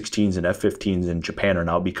 F-16s and F-15s in Japan are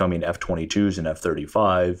now becoming F-22s and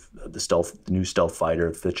F-35, the new stealth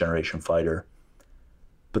fighter, fifth generation fighter.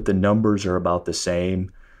 But the numbers are about the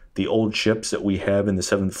same. The old ships that we have in the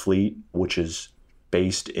 7th Fleet, which is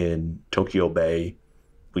based in Tokyo Bay,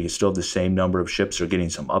 we still have the same number of ships. Are getting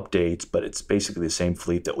some updates, but it's basically the same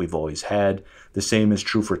fleet that we've always had. The same is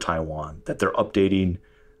true for Taiwan, that they're updating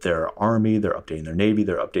their army, they're updating their navy,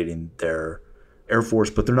 they're updating their air force,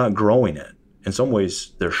 but they're not growing it. In some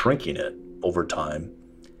ways, they're shrinking it over time.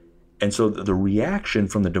 And so the reaction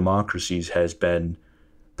from the democracies has been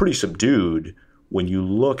pretty subdued when you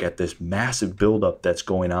look at this massive buildup that's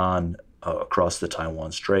going on across the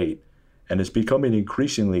Taiwan Strait. And it's becoming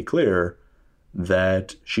increasingly clear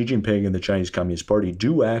that Xi Jinping and the Chinese Communist Party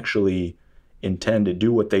do actually intend to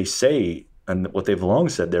do what they say and what they've long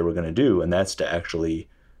said they were going to do, and that's to actually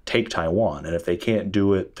take Taiwan. And if they can't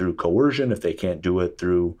do it through coercion, if they can't do it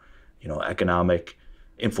through, economic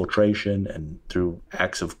infiltration and through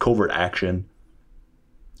acts of covert action,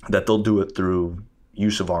 that they'll do it through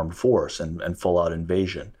use of armed force and full-out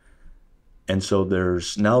invasion. And so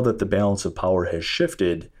now that the balance of power has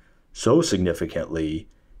shifted so significantly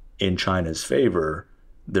in China's favor,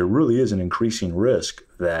 there really is an increasing risk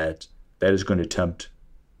that is going to tempt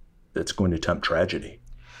tragedy.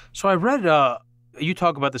 So I read, you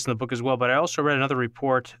talk about this in the book as well, but I also read another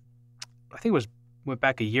report, I think went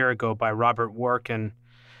back a year ago, by Robert Work and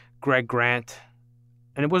Greg Grant,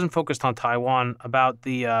 and it wasn't focused on Taiwan, about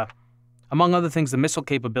the, among other things, the missile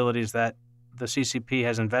capabilities that the CCP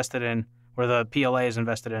has invested in, or the PLA has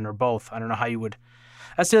invested in, or both. I don't know how you would.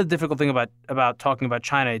 That's the other difficult thing about talking about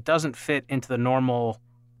China. It doesn't fit into the normal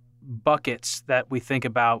buckets that we think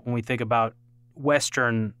about when we think about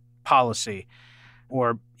Western policy,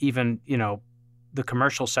 or even, the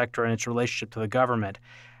commercial sector and its relationship to the government.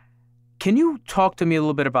 Can you talk to me a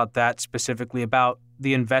little bit about that specifically, about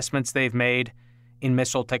the investments they've made in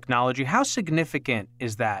missile technology? How significant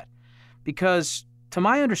is that? Because to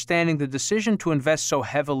my understanding, the decision to invest so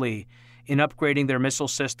heavily in upgrading their missile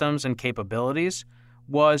systems and capabilities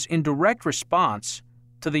was in direct response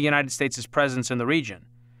to the United States' presence in the region.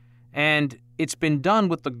 And it's been done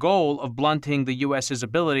with the goal of blunting the U.S.'s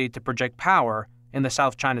ability to project power in the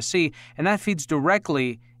South China Sea, and that feeds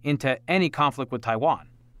directly into any conflict with Taiwan.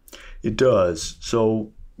 It does.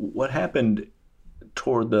 So what happened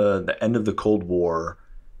toward the end of the Cold War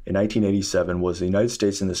in 1987 was the United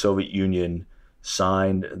States and the Soviet Union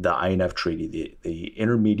signed the INF Treaty, the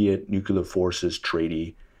Intermediate Nuclear Forces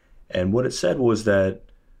Treaty. And what it said was that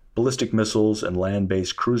ballistic missiles and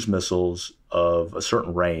land-based cruise missiles of a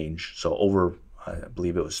certain range, so over, I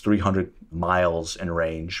believe it was 300 miles in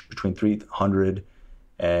range, between 300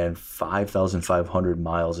 and 5,500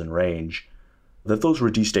 miles in range, that those were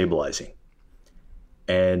destabilizing.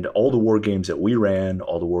 And all the war games that we ran,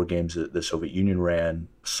 all the war games that the Soviet Union ran,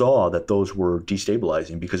 saw that those were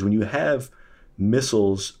destabilizing, because when you have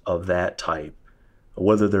missiles of that type,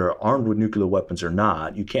 whether they're armed with nuclear weapons or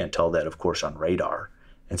not, you can't tell that, of course, on radar.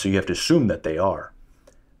 And so you have to assume that they are.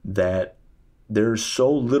 That there's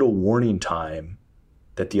so little warning time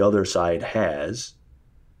that the other side has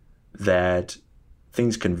that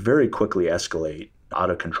things can very quickly escalate out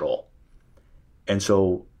of control. And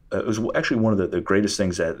so it was actually one of the greatest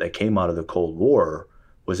things that came out of the Cold War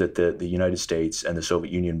was that the United States and the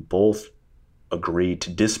Soviet Union both agreed to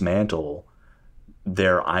dismantle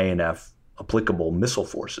their INF applicable missile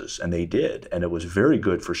forces, and they did. And it was very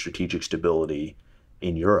good for strategic stability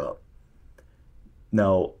in Europe.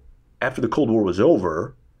 Now, after the Cold War was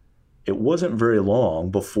over, it wasn't very long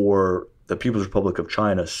before the People's Republic of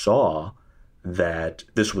China saw that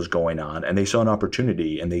this was going on, and they saw an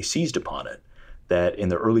opportunity, and they seized upon it. That in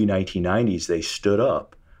the early 1990s, they stood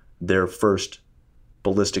up their first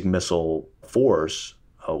ballistic missile force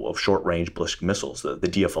of short-range ballistic missiles, the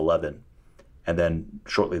DF-11, and then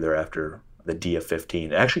shortly thereafter, the DF-15.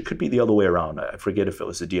 It actually could be the other way around. I forget if it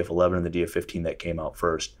was the DF-11 and the DF-15 that came out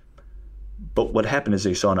first. But what happened is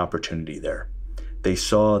they saw an opportunity there. They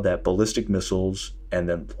saw that ballistic missiles and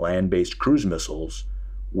then land-based cruise missiles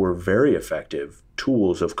were very effective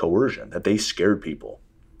tools of coercion, that they scared people,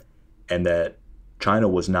 and that China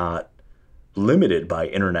was not limited by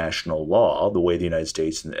international law the way the United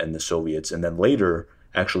States and the Soviets, and then later,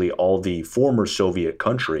 actually all the former Soviet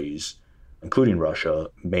countries, including Russia,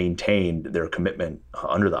 maintained their commitment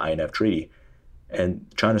under the INF Treaty. And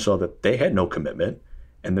China saw that they had no commitment,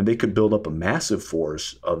 and then they could build up a massive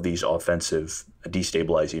force of these offensive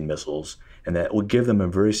destabilizing missiles, and that would give them a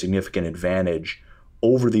very significant advantage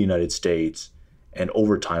over the United States and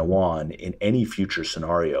over Taiwan in any future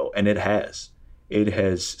scenario. And it has. it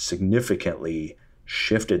has significantly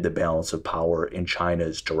shifted the balance of power in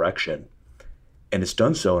China's direction. And it's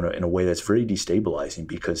done so in a way that's very destabilizing,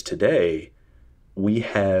 because today we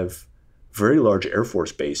have very large Air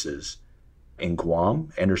Force bases in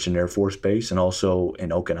Guam, Andersen Air Force Base, and also in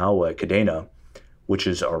Okinawa at Kadena, which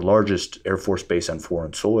is our largest Air Force base on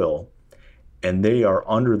foreign soil. And they are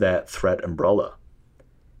under that threat umbrella.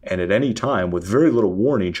 And at any time, with very little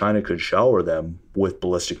warning, China could shower them with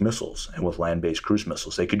ballistic missiles and with land-based cruise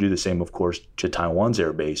missiles. They could do the same, of course, to Taiwan's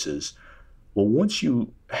air bases. Well, once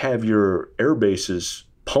you have your air bases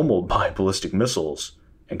pummeled by ballistic missiles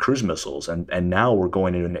and cruise missiles, and now we're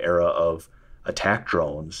going into an era of attack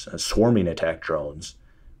drones, swarming attack drones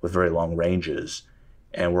with very long ranges,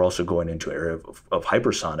 and we're also going into an era of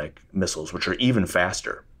hypersonic missiles, which are even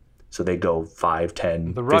faster. So they go 5,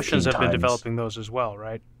 10, the Russians 15 have times. been developing those as well,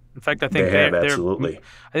 right? In fact, I think absolutely.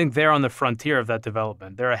 I think they're on the frontier of that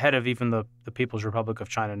development. They're ahead of even the People's Republic of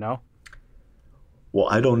China, no? Well,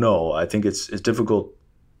 I don't know. I think it's difficult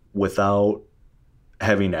without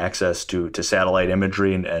having access to satellite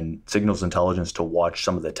imagery and signals intelligence to watch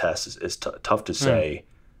some of the tests. It's tough to say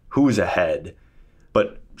who's ahead.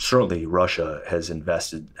 But certainly Russia has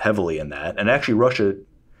invested heavily in that. And actually Russia,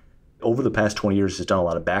 over the past 20 years, has done a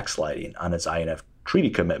lot of backsliding on its INF treaty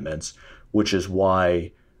commitments, which is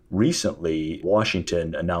why recently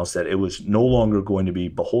Washington announced that it was no longer going to be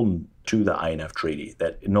beholden to the INF treaty,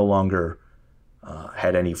 that it no longer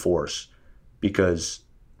had any force, because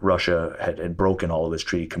Russia had broken all of its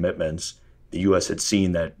treaty commitments. The U.S. had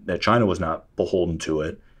seen that China was not beholden to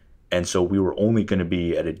it. And so we were only going to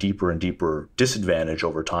be at a deeper and deeper disadvantage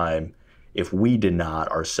over time if we did not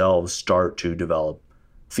ourselves start to develop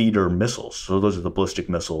feeder missiles. So those are the ballistic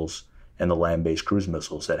missiles and the land-based cruise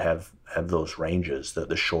missiles that have those ranges,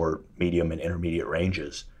 the short, medium, and intermediate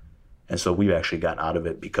ranges. And so we've actually gotten out of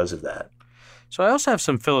it because of that. So I also have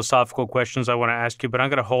some philosophical questions I want to ask you, but I'm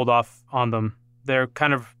going to hold off on them. They're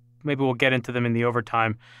kind of, maybe we'll get into them in the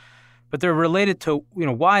overtime, but they're related to,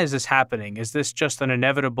 why is this happening? Is this just an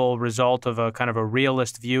inevitable result of a kind of a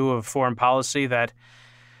realist view of foreign policy that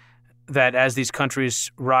as these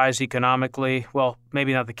countries rise economically, well,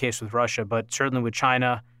 maybe not the case with Russia, but certainly with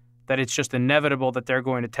China, that it's just inevitable that they're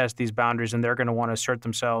going to test these boundaries and they're going to want to assert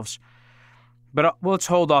themselves? But let's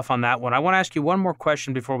hold off on that one. I want to ask you one more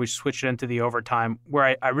question before we switch it into the overtime,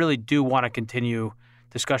 where I really do want to continue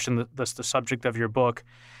discussion, the subject of your book.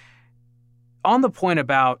 On the point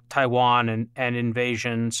about Taiwan and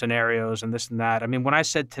invasion scenarios and this and that, I mean, when I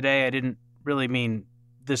said today, I didn't really mean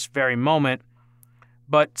this very moment,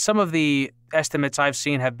 but some of the estimates I've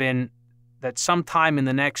seen have been that sometime in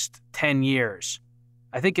the next 10 years,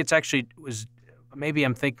 I think it's actually maybe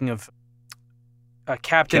I'm thinking of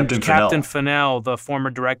Captain Fennell, the former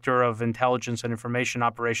director of intelligence and information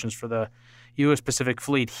operations for the U.S. Pacific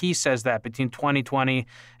Fleet. He says that between 2020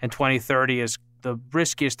 and 2030 is the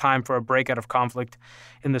riskiest time for a breakout of conflict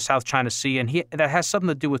in the South China Sea, and that has something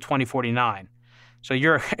to do with 2049. So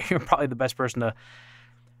you're probably the best person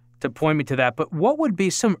to point me to that. But what would be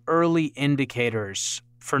some early indicators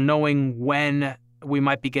for knowing when we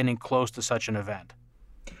might be getting close to such an event?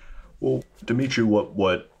 Well, Dimitri,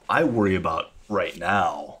 what I worry about right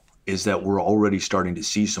now is that we're already starting to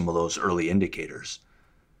see some of those early indicators.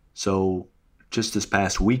 So just this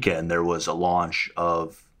past weekend, there was an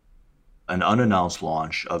unannounced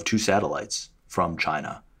launch of 2 satellites from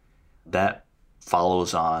China. That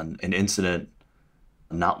follows on an incident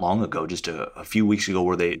not long ago, just a few weeks ago,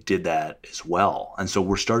 where they did that as well. And so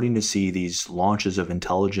we're starting to see these launches of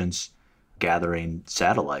intelligence gathering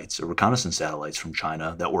satellites or reconnaissance satellites from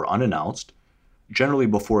China that were unannounced. Generally,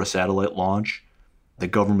 before a satellite launch, the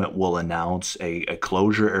government will announce a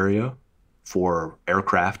closure area for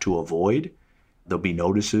aircraft to avoid. There'll be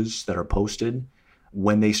notices that are posted.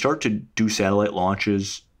 When they start to do satellite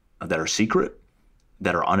launches that are secret,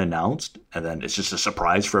 that are unannounced, and then it's just a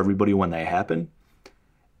surprise for everybody when they happen,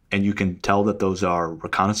 and you can tell that those are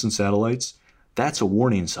reconnaissance satellites, that's a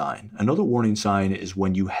warning sign. Another warning sign is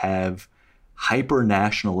when you have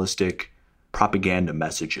hyper-nationalistic propaganda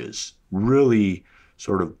messages, really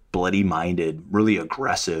sort of bloody-minded, really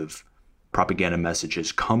aggressive propaganda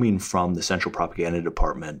messages coming from the Central Propaganda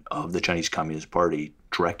Department of the Chinese Communist Party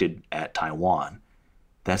directed at Taiwan.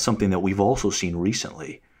 That's something that we've also seen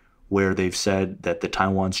recently, where they've said that the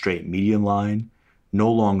Taiwan Strait median line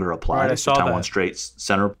no longer applies. Right, I saw the Taiwan that. Strait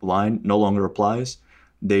center line no longer applies.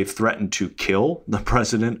 They've threatened to kill the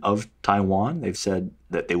president of Taiwan. They've said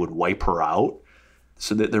that they would wipe her out.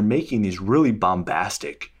 So that they're making these really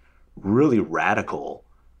bombastic, really radical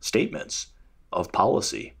statements of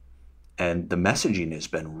policy. And the messaging has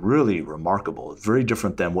been really remarkable. It's very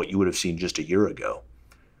different than what you would have seen just a year ago.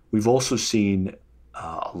 We've also seen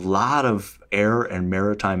a lot of air and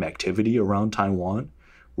maritime activity around Taiwan.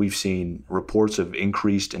 We've seen reports of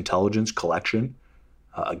increased intelligence collection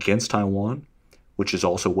against Taiwan, which is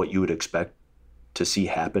also what you would expect to see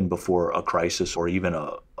happen before a crisis or even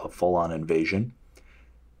a full-on invasion.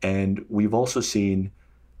 And we've also seen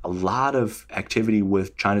a lot of activity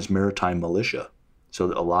with China's maritime militia. So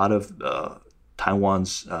a lot of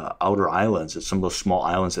Taiwan's outer islands, some of those small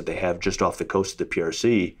islands that they have just off the coast of the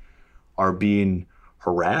PRC, are being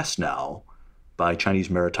harassed now by Chinese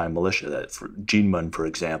maritime militia. That for Jinmen, for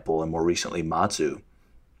example, and more recently Matsu.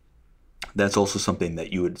 That's also something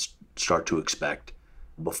that you would start to expect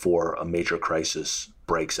before a major crisis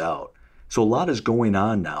breaks out. So a lot is going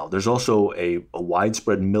on now. There's also a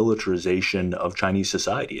widespread militarization of Chinese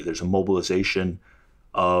society. There's a mobilization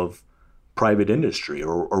of private industry,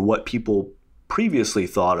 or what people previously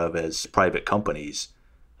thought of as private companies.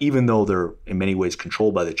 Even though they're in many ways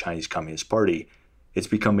controlled by the Chinese Communist Party, it's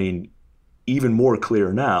becoming even more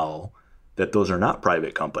clear now that those are not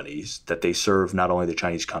private companies, that they serve not only the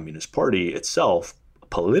Chinese Communist Party itself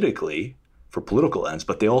politically, for political ends,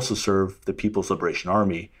 but they also serve the People's Liberation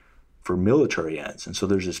Army for military ends. And so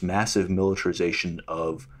there's this massive militarization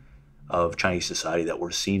of Chinese society that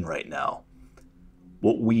we're seeing right now.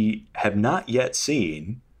 What we have not yet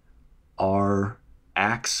seen are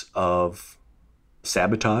acts of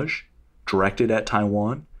sabotage directed at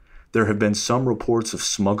Taiwan. There have been some reports of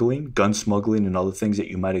smuggling, gun smuggling, and other things that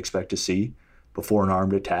you might expect to see before an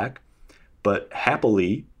armed attack. But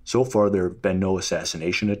happily, so far, there have been no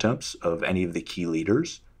assassination attempts of any of the key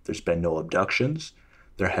leaders. There's been no abductions.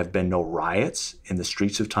 There have been no riots in the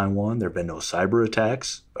streets of Taiwan. There have been no cyber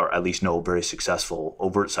attacks, or at least no very successful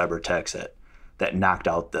overt cyber attacks that knocked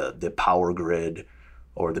out the power grid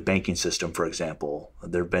or the banking system, for example.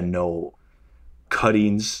 There have been no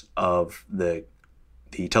cuttings of the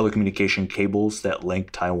telecommunication cables that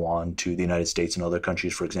link Taiwan to the United States and other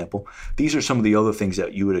countries, for example. These are some of the other things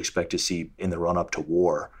that you would expect to see in the run-up to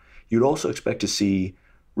war. You'd also expect to see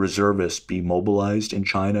reservists be mobilized in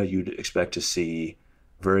China. You'd expect to see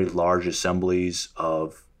very large assemblies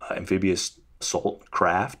of amphibious assault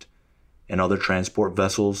craft and other transport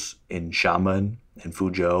vessels in Xiamen and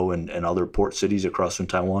Fuzhou and other port cities across from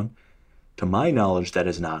Taiwan. To my knowledge, that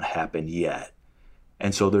has not happened yet.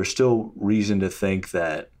 And so there's still reason to think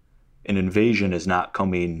that an invasion is not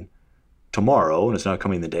coming tomorrow, and it's not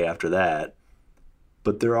coming the day after that.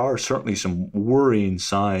 But there are certainly some worrying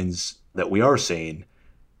signs that we are seeing,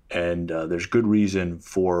 and there's good reason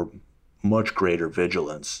for much greater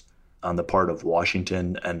vigilance on the part of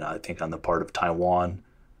Washington and I think on the part of Taiwan,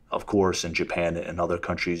 of course, and Japan and other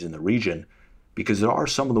countries in the region, because there are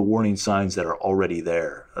some of the warning signs that are already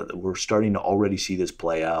there. We're starting to already see this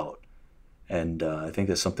play out. And I think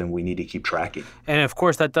that's something we need to keep tracking. And of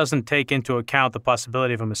course, that doesn't take into account the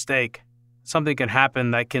possibility of a mistake. Something can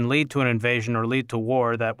happen that can lead to an invasion or lead to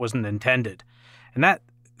war that wasn't intended. And that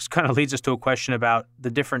kind of leads us to a question about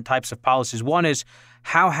the different types of policies. One is,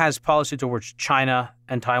 how has policy towards China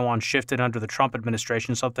and Taiwan shifted under the Trump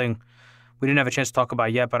administration? Something we didn't have a chance to talk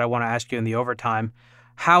about yet, but I want to ask you in the overtime.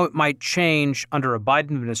 How it might change under a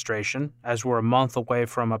Biden administration, as we're a month away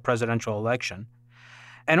from a presidential election.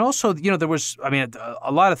 And also, there was,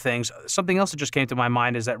 a lot of things. Something else that just came to my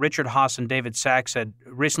mind is that Richard Haass and David Sachs had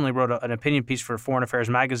recently wrote an opinion piece for Foreign Affairs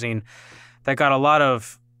magazine that got a lot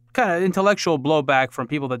of kind of intellectual blowback from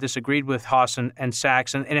people that disagreed with Haass and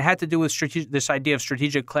Sachs. And it had to do with this idea of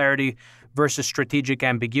strategic clarity versus strategic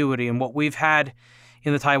ambiguity. And what we've had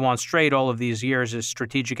in the Taiwan Strait all of these years is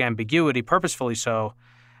strategic ambiguity, purposefully so.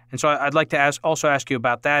 And so I'd like to ask you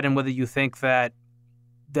about that and whether you think that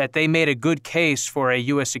they made a good case for a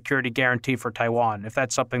U.S. security guarantee for Taiwan, if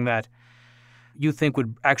that's something that you think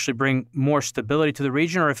would actually bring more stability to the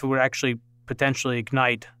region, or if it would actually potentially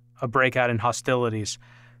ignite a breakout in hostilities.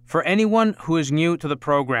 For anyone who is new to the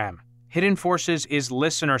program, Hidden Forces is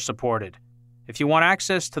listener-supported. If you want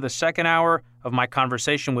access to the second hour of my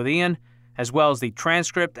conversation with Ian, as well as the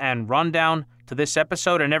transcript and rundown to this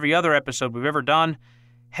episode and every other episode we've ever done,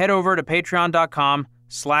 head over to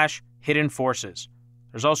patreon.com/Hidden Forces.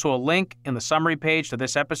 There's also a link in the summary page to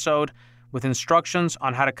this episode with instructions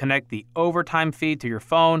on how to connect the overtime feed to your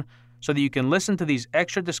phone so that you can listen to these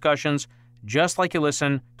extra discussions just like you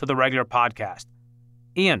listen to the regular podcast.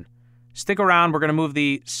 Ian, stick around. We're going to move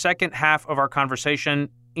the second half of our conversation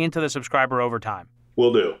into the subscriber overtime.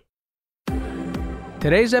 Will do.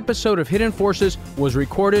 Today's episode of Hidden Forces was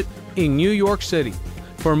recorded in New York City.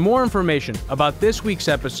 For more information about this week's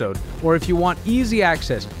episode, or if you want easy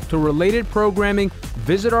access to related programming,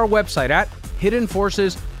 visit our website at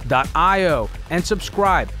hiddenforces.io and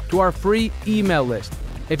subscribe to our free email list.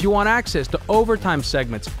 If you want access to overtime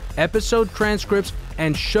segments, episode transcripts,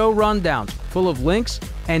 and show rundowns full of links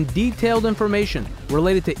and detailed information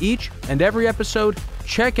related to each and every episode,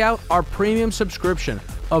 check out our premium subscription,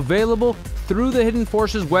 available through the Hidden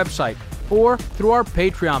Forces website or through our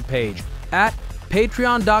Patreon page at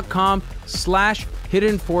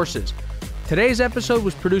patreon.com/Hidden Forces. Today's episode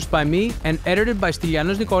was produced by me and edited by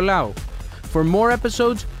Stylianos Nicolaou. For more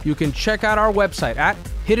episodes, you can check out our website at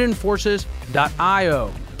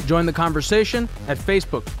hiddenforces.io. Join the conversation at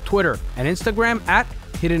Facebook, Twitter, and Instagram at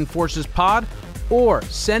Hidden Forces Pod, or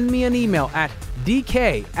send me an email at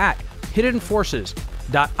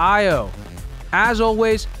dk@hiddenforces.io. As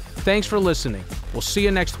always, thanks for listening. We'll see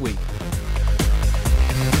you next week.